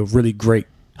be a really great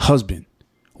husband.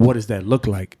 What does that look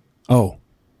like? Oh,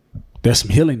 there's some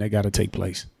healing that got to take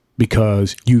place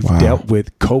because you've dealt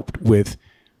with, coped with,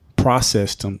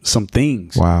 processed some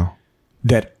things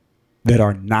that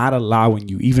are not allowing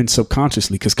you, even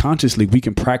subconsciously, because consciously we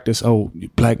can practice,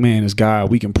 Black man is God.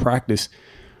 We can practice,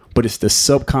 but it's the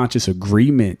subconscious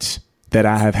agreements that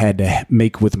I have had to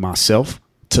make with myself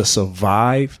to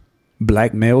survive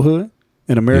Black malehood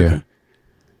in America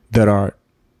that are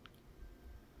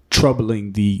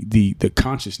troubling the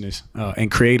consciousness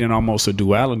and creating almost a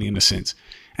duality in a sense.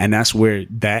 And that's where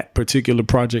that particular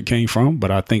project came from.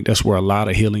 But I think that's where a lot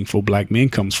of healing for Black men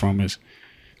comes from is,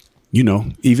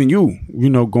 even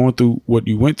going through what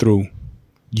you went through,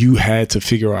 you had to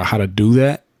figure out how to do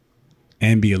that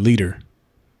and be a leader,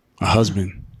 a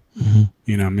husband. Mm-hmm.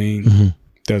 You know what I mean? Mm-hmm.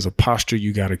 There's a posture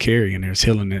you got to carry, and there's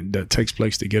healing that takes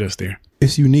place to get us there.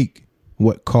 It's unique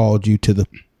what called you to the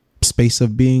space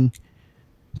of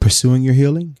pursuing your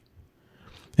healing,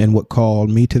 and what called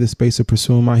me to the space of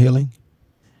pursuing my healing.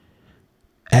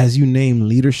 As you name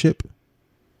leadership,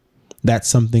 that's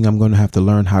something I'm going to have to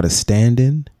learn how to stand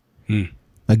in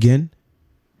again.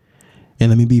 And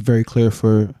let me be very clear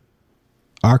for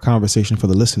our conversation, for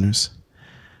the listeners.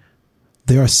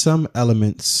 There are some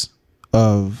elements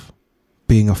of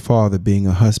being a father, being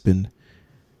a husband,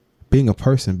 being a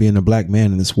person, being a Black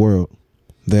man in this world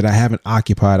that I haven't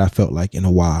occupied, I felt like, in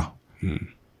a while.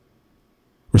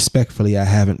 Respectfully, I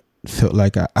haven't felt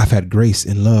like I've had grace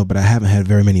and love, but I haven't had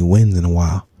very many wins in a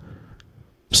while.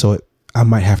 So I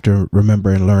might have to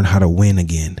remember and learn how to win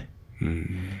again.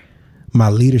 My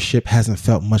leadership hasn't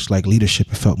felt much like leadership.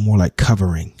 It felt more like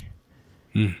covering.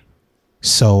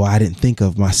 So I didn't think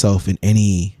of myself in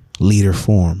any leader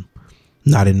form,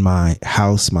 not in my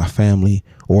house, my family,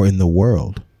 or in the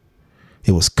world.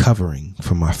 It was covering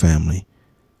for my family.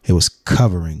 It was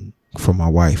covering for my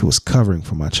wife. It was covering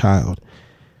for my child.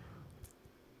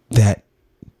 That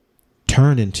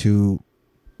turned into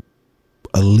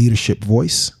a leadership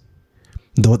voice,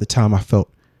 though at the time I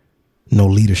felt no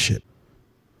leadership.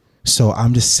 So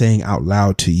I'm just saying out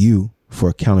loud to you for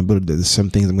accountability that there's some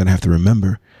things I'm going to have to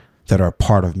remember that are a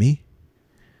part of me.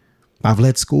 I've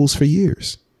led schools for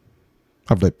years.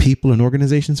 I've led people and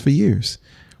organizations for years.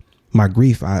 My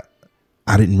grief, I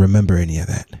didn't remember any of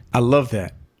that. I love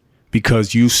that,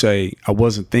 because you say I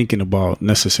wasn't thinking about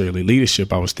necessarily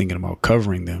leadership. I was thinking about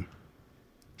covering them.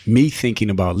 Me thinking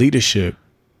about leadership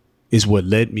is what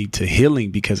led me to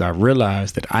healing, because I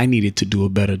realized that I needed to do a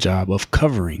better job of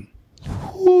covering.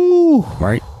 Ooh.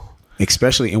 Right.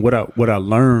 Especially, and what I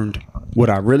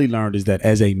really learned is that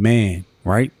as a man,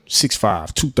 right,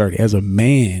 6'5", 230, as a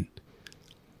man,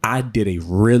 I did a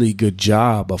really good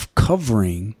job of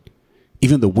covering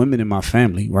even the women in my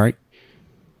family, right?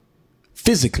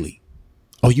 Physically.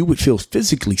 Oh, you would feel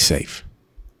physically safe,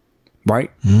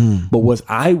 right? But was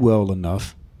I well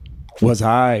enough? Was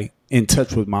I in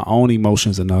touch with my own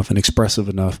emotions enough and expressive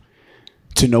enough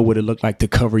to know what it looked like to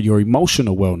cover your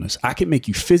emotional wellness? I can make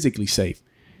you physically safe.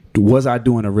 Was I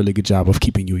doing a really good job of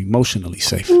keeping you emotionally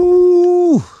safe?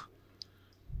 Ooh.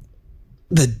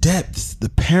 The depths, the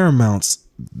paramounts,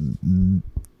 the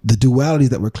dualities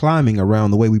that we're climbing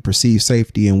around the way we perceive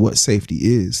safety and what safety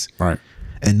is. Right.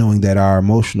 And knowing that our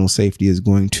emotional safety is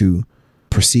going to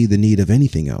precede the need of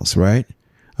anything else, right?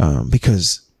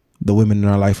 Because the women in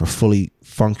our life are fully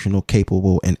functional,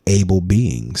 capable, and able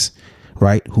beings,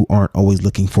 right? Who aren't always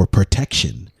looking for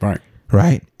protection. Right.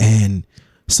 Right. And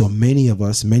so many of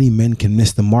us, many men can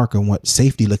miss the mark on what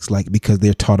safety looks like because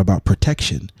they're taught about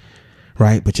protection.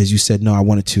 Right. But as you said, no, I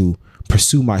wanted to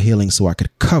pursue my healing so I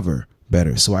could cover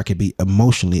better, so I could be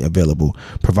emotionally available,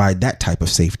 provide that type of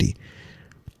safety.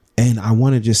 And I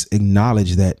want to just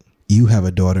acknowledge that you have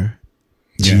a daughter,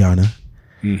 Gianna.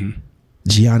 Mm-hmm.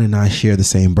 Gianna and I share the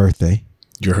same birthday.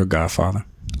 You're her godfather.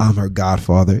 I'm her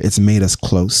godfather. It's made us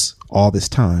close all this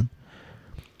time.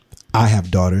 I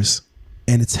have daughters,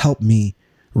 and it's helped me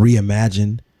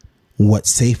reimagine what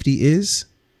safety is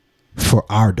for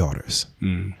our daughters.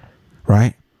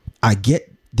 Right? I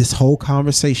get this whole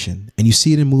conversation, and you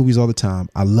see it in movies all the time.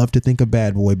 I love to think of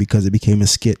Bad Boy because it became a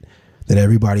skit that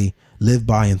everybody lived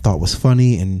by and thought was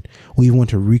funny, and we want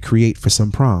to recreate for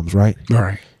some proms, right?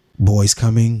 Right. Boys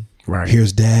coming. Right.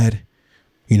 Here's dad,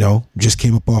 just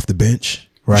came up off the bench,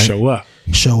 right?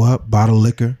 Show up, bottle of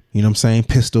liquor, you know what I'm saying?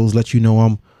 Pistols, let you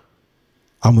know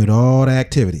I'm with all the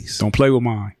activities. Don't play with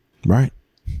mine. Right.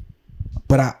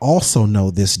 But I also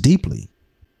know this deeply.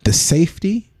 The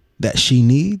safety that she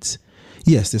needs,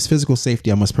 yes, there's physical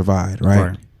safety I must provide,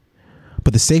 right?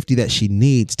 But the safety that she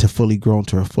needs to fully grow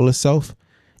into her fullest self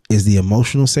is the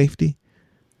emotional safety,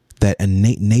 that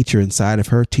innate nature inside of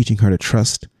her, teaching her to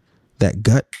trust that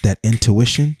gut, that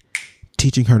intuition,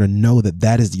 teaching her to know that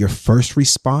that is your first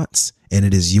response and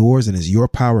it is yours and is your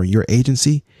power and your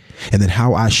agency. And then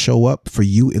how I show up for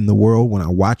you in the world when I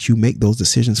watch you make those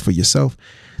decisions for yourself.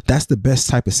 That's the best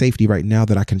type of safety right now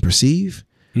that I can perceive,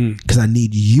 because I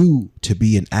need you to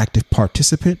be an active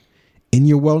participant in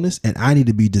your wellness. And I need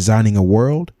to be designing a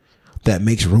world that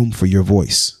makes room for your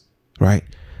voice, right?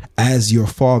 As your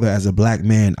father, as a Black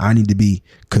man, I need to be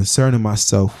concerning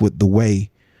myself with the way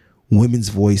women's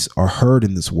voice are heard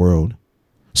in this world,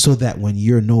 so that when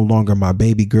you're no longer my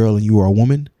baby girl and you are a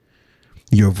woman,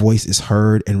 your voice is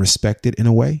heard and respected in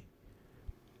a way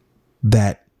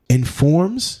that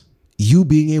informs you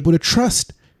being able to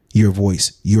trust your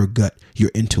voice, your gut, your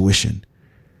intuition,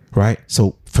 right?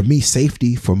 So for me,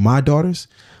 safety for my daughters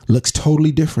looks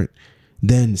totally different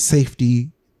than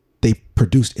safety they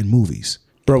produced in movies.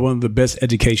 Bro, one of the best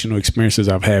educational experiences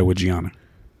I've had with Gianna.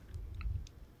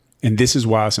 And this is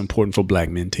why it's important for black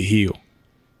men to heal.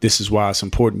 This is why it's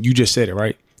important. You just said it,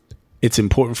 right? It's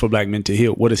important for black men to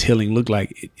heal. What does healing look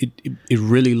like? It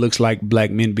really looks like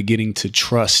black men beginning to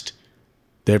trust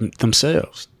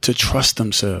themselves, to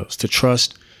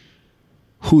trust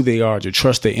who they are, to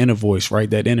trust their inner voice,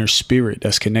 right? That inner spirit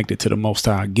that's connected to the Most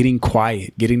High, getting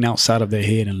quiet, getting outside of their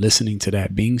head and listening to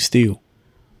that, being still.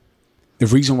 The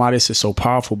reason why this is so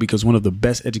powerful, because one of the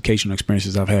best educational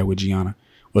experiences I've had with Gianna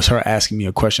was her asking me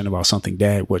a question about something,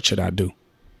 Dad, what should I do?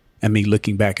 And me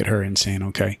looking back at her and saying,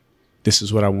 okay, this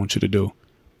is what I want you to do.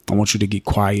 I want you to get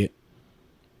quiet.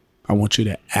 I want you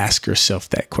to ask yourself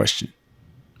that question.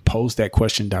 Pose that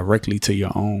question directly to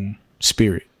your own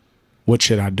spirit. What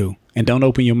should I do? And don't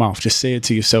open your mouth. Just say it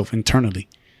to yourself internally.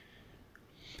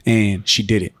 And she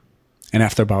did it. And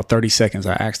after about 30 seconds,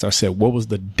 I asked her, I said, what was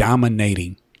the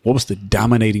dominating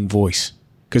voice?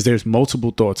 Because there's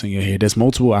multiple thoughts in your head. There's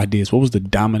multiple ideas. What was the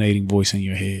dominating voice in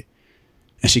your head?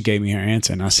 And she gave me her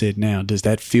answer. And I said, now, does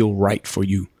that feel right for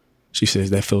you? She says,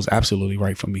 that feels absolutely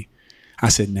right for me. I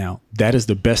said, now, that is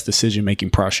the best decision-making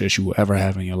process you will ever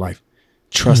have in your life.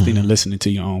 Trusting and listening to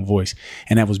your own voice.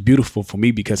 And that was beautiful for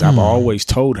me because I've always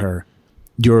told her,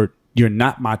 you're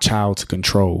not my child to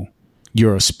control.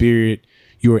 You're a spirit.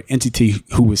 You're an entity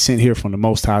who was sent here from the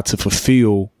Most High to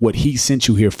fulfill what he sent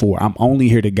you here for. I'm only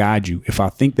here to guide you. If I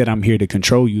think that I'm here to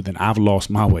control you, then I've lost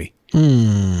my way.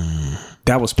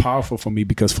 That was powerful for me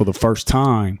because for the first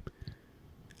time,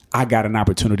 I got an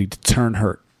opportunity to turn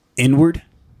her inward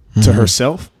to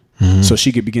herself so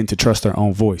she could begin to trust her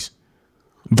own voice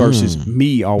versus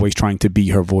me always trying to be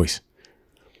her voice.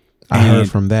 I heard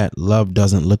from that, love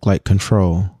doesn't look like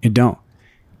control. It don't.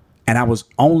 And I was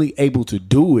only able to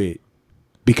do it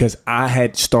because I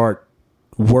had started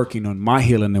working on my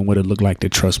healing and what it looked like to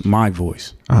trust my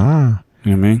voice. You know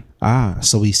what I mean?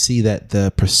 So we see that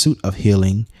the pursuit of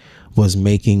healing was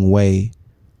making way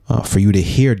for you to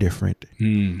hear different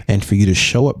and for you to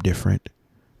show up different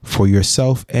for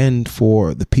yourself and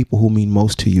for the people who mean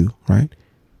most to you, right?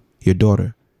 Your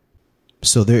daughter.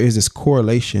 So there is this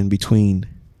correlation between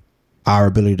our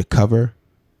ability to cover,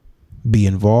 be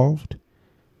involved,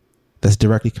 that's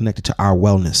directly connected to our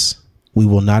wellness. We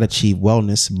will not achieve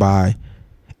wellness by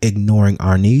ignoring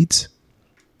our needs.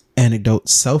 Anecdote,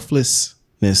 selflessness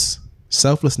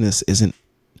isn't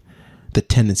the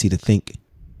tendency to think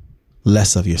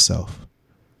less of yourself,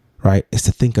 right? It's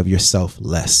to think of yourself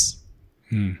less,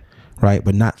 right?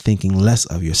 But not thinking less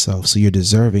of yourself. So you're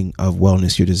deserving of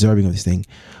wellness. You're deserving of this thing,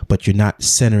 but you're not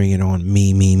centering it on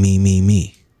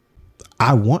me.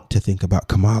 I want to think about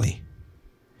Kamali.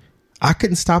 I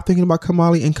couldn't stop thinking about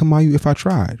Kamali and Kamayu if I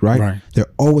tried, right?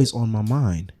 They're always on my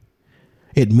mind.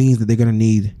 It means that they're going to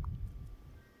need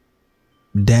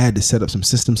Dad to set up some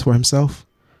systems for himself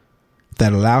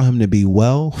that allow him to be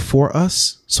well for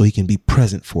us so he can be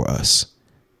present for us.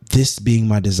 This being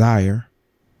my desire,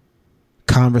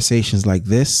 conversations like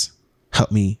this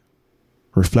help me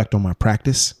reflect on my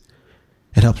practice.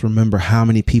 It helps remember how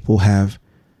many people have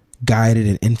guided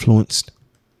and influenced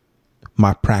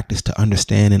my practice to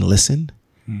understand and listen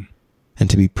and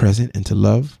to be present and to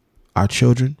love our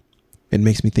children. It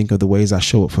makes me think of the ways I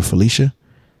show up for Felicia.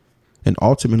 And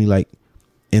ultimately, like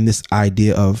in this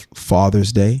idea of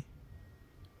Father's Day,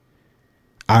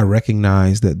 I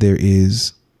recognize that there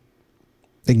is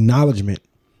acknowledgement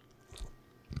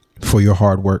for your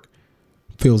hard work.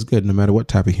 Feels good no matter what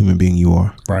type of human being you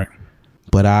are. Right.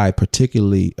 But I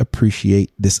particularly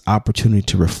appreciate this opportunity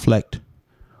to reflect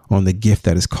on the gift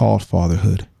that is called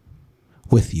fatherhood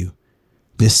with you.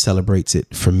 This celebrates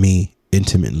it for me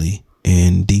intimately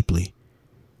and deeply,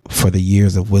 for the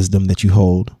years of wisdom that you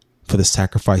hold, for the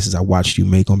sacrifices I watched you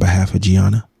make on behalf of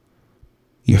Gianna,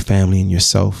 your family and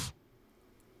yourself,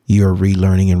 your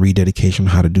relearning and rededication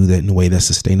on how to do that in a way that's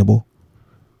sustainable.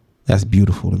 That's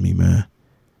beautiful to me, man.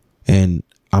 And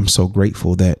I'm so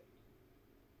grateful that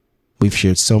we've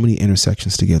shared so many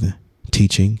intersections together,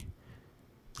 teaching,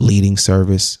 leading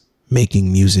service,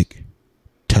 making music,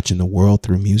 touching the world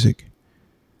through music,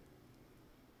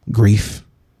 grief,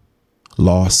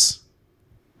 loss.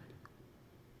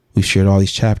 We've shared all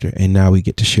these chapters and now we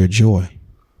get to share joy.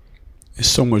 There's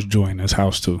so much joy in this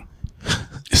house too.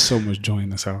 There's so much joy in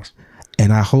this house.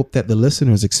 And I hope that the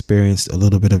listeners experienced a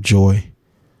little bit of joy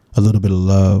a little bit of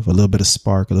love, a little bit of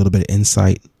spark, a little bit of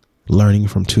insight, learning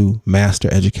from two master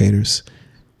educators,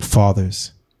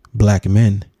 fathers, black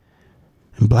men,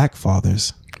 and black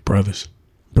fathers, brothers,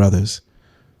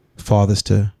 fathers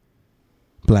to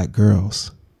black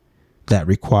girls. That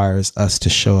requires us to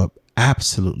show up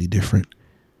absolutely different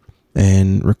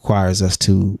and requires us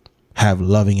to have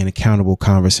loving and accountable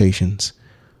conversations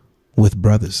with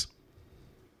brothers.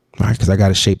 All right, because I got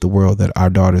to shape the world that our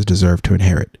daughters deserve to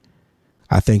inherit.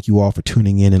 I thank you all for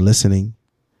tuning in and listening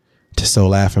to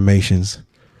Soul Affirmations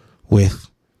with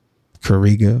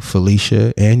Kariga,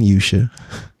 Felicia, and Yusha.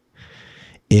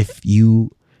 If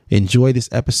you enjoy this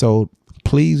episode,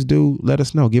 please do let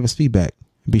us know. Give us feedback.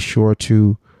 Be sure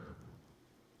to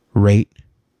rate,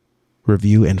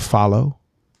 review, and follow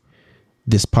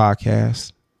this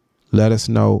podcast. Let us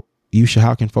know. Yusha,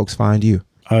 how can folks find you?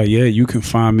 You can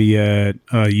find me at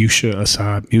Yusha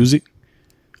Assad Music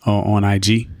on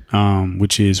IG,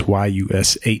 which is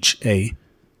YUSHAASSAD,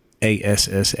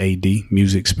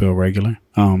 music spelled regular.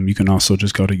 You can also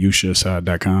just go to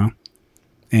YushaAssad.com.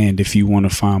 And if you want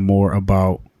to find more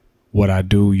about what I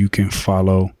do, you can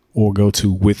follow or go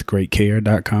to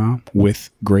withgreatcare.com, with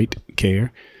great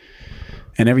care.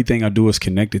 And everything I do is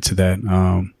connected to that,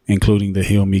 including the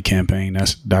Heal Me campaign.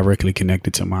 That's directly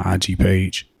connected to my IG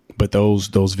page. But those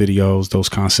videos, those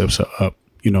concepts are up,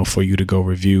 for you to go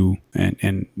review.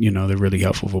 And they're really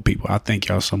helpful for people. I thank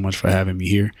y'all so much for having me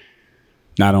here,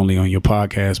 not only on your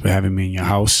podcast, but having me in your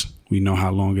house. We know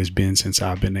how long it's been since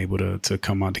I've been able to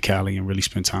come out to Cali and really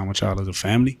spend time with y'all as a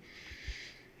family.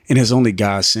 And it's only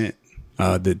God sent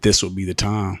that this will be the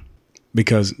time,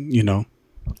 because,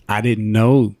 I didn't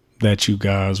know that you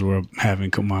guys were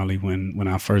having Kamali when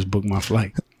I first booked my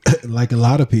flight. Like a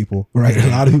lot of people, right? A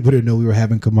lot of people didn't know we were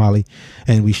having Kamali,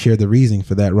 and we shared the reasoning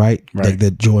for that, right? Like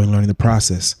the joy in learning the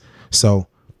process. So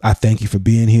I thank you for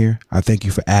being here. I thank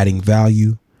you for adding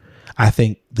value. I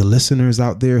thank the listeners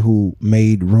out there who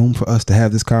made room for us to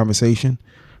have this conversation,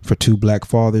 for two black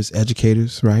fathers,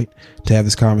 educators, right, to have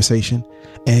this conversation.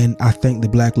 And I thank the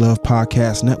Black Love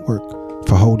Podcast Network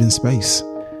for holding space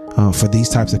for these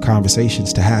types of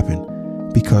conversations to happen,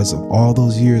 because of all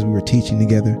those years we were teaching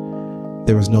together.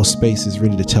 There was no spaces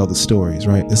really to tell the stories,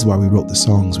 right? This is why we wrote the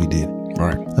songs we did.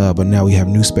 Right. But now we have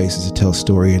new spaces to tell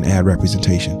story and add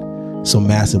representation. So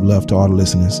massive love to all the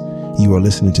listeners. You are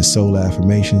listening to Soul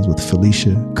Affirmations with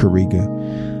Felicia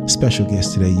Kariga. Special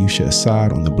guest today, Yusha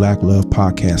Assad, on the Black Love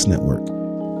Podcast Network.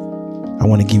 I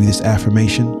want to give you this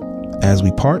affirmation as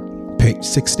we part. Page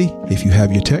 60, if you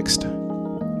have your text.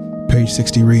 Page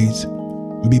 60 reads,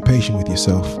 be patient with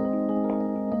yourself.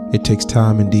 It takes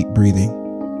time and deep breathing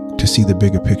to see the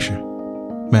bigger picture.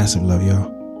 Massive love, y'all.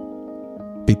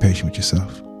 Be patient with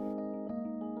yourself.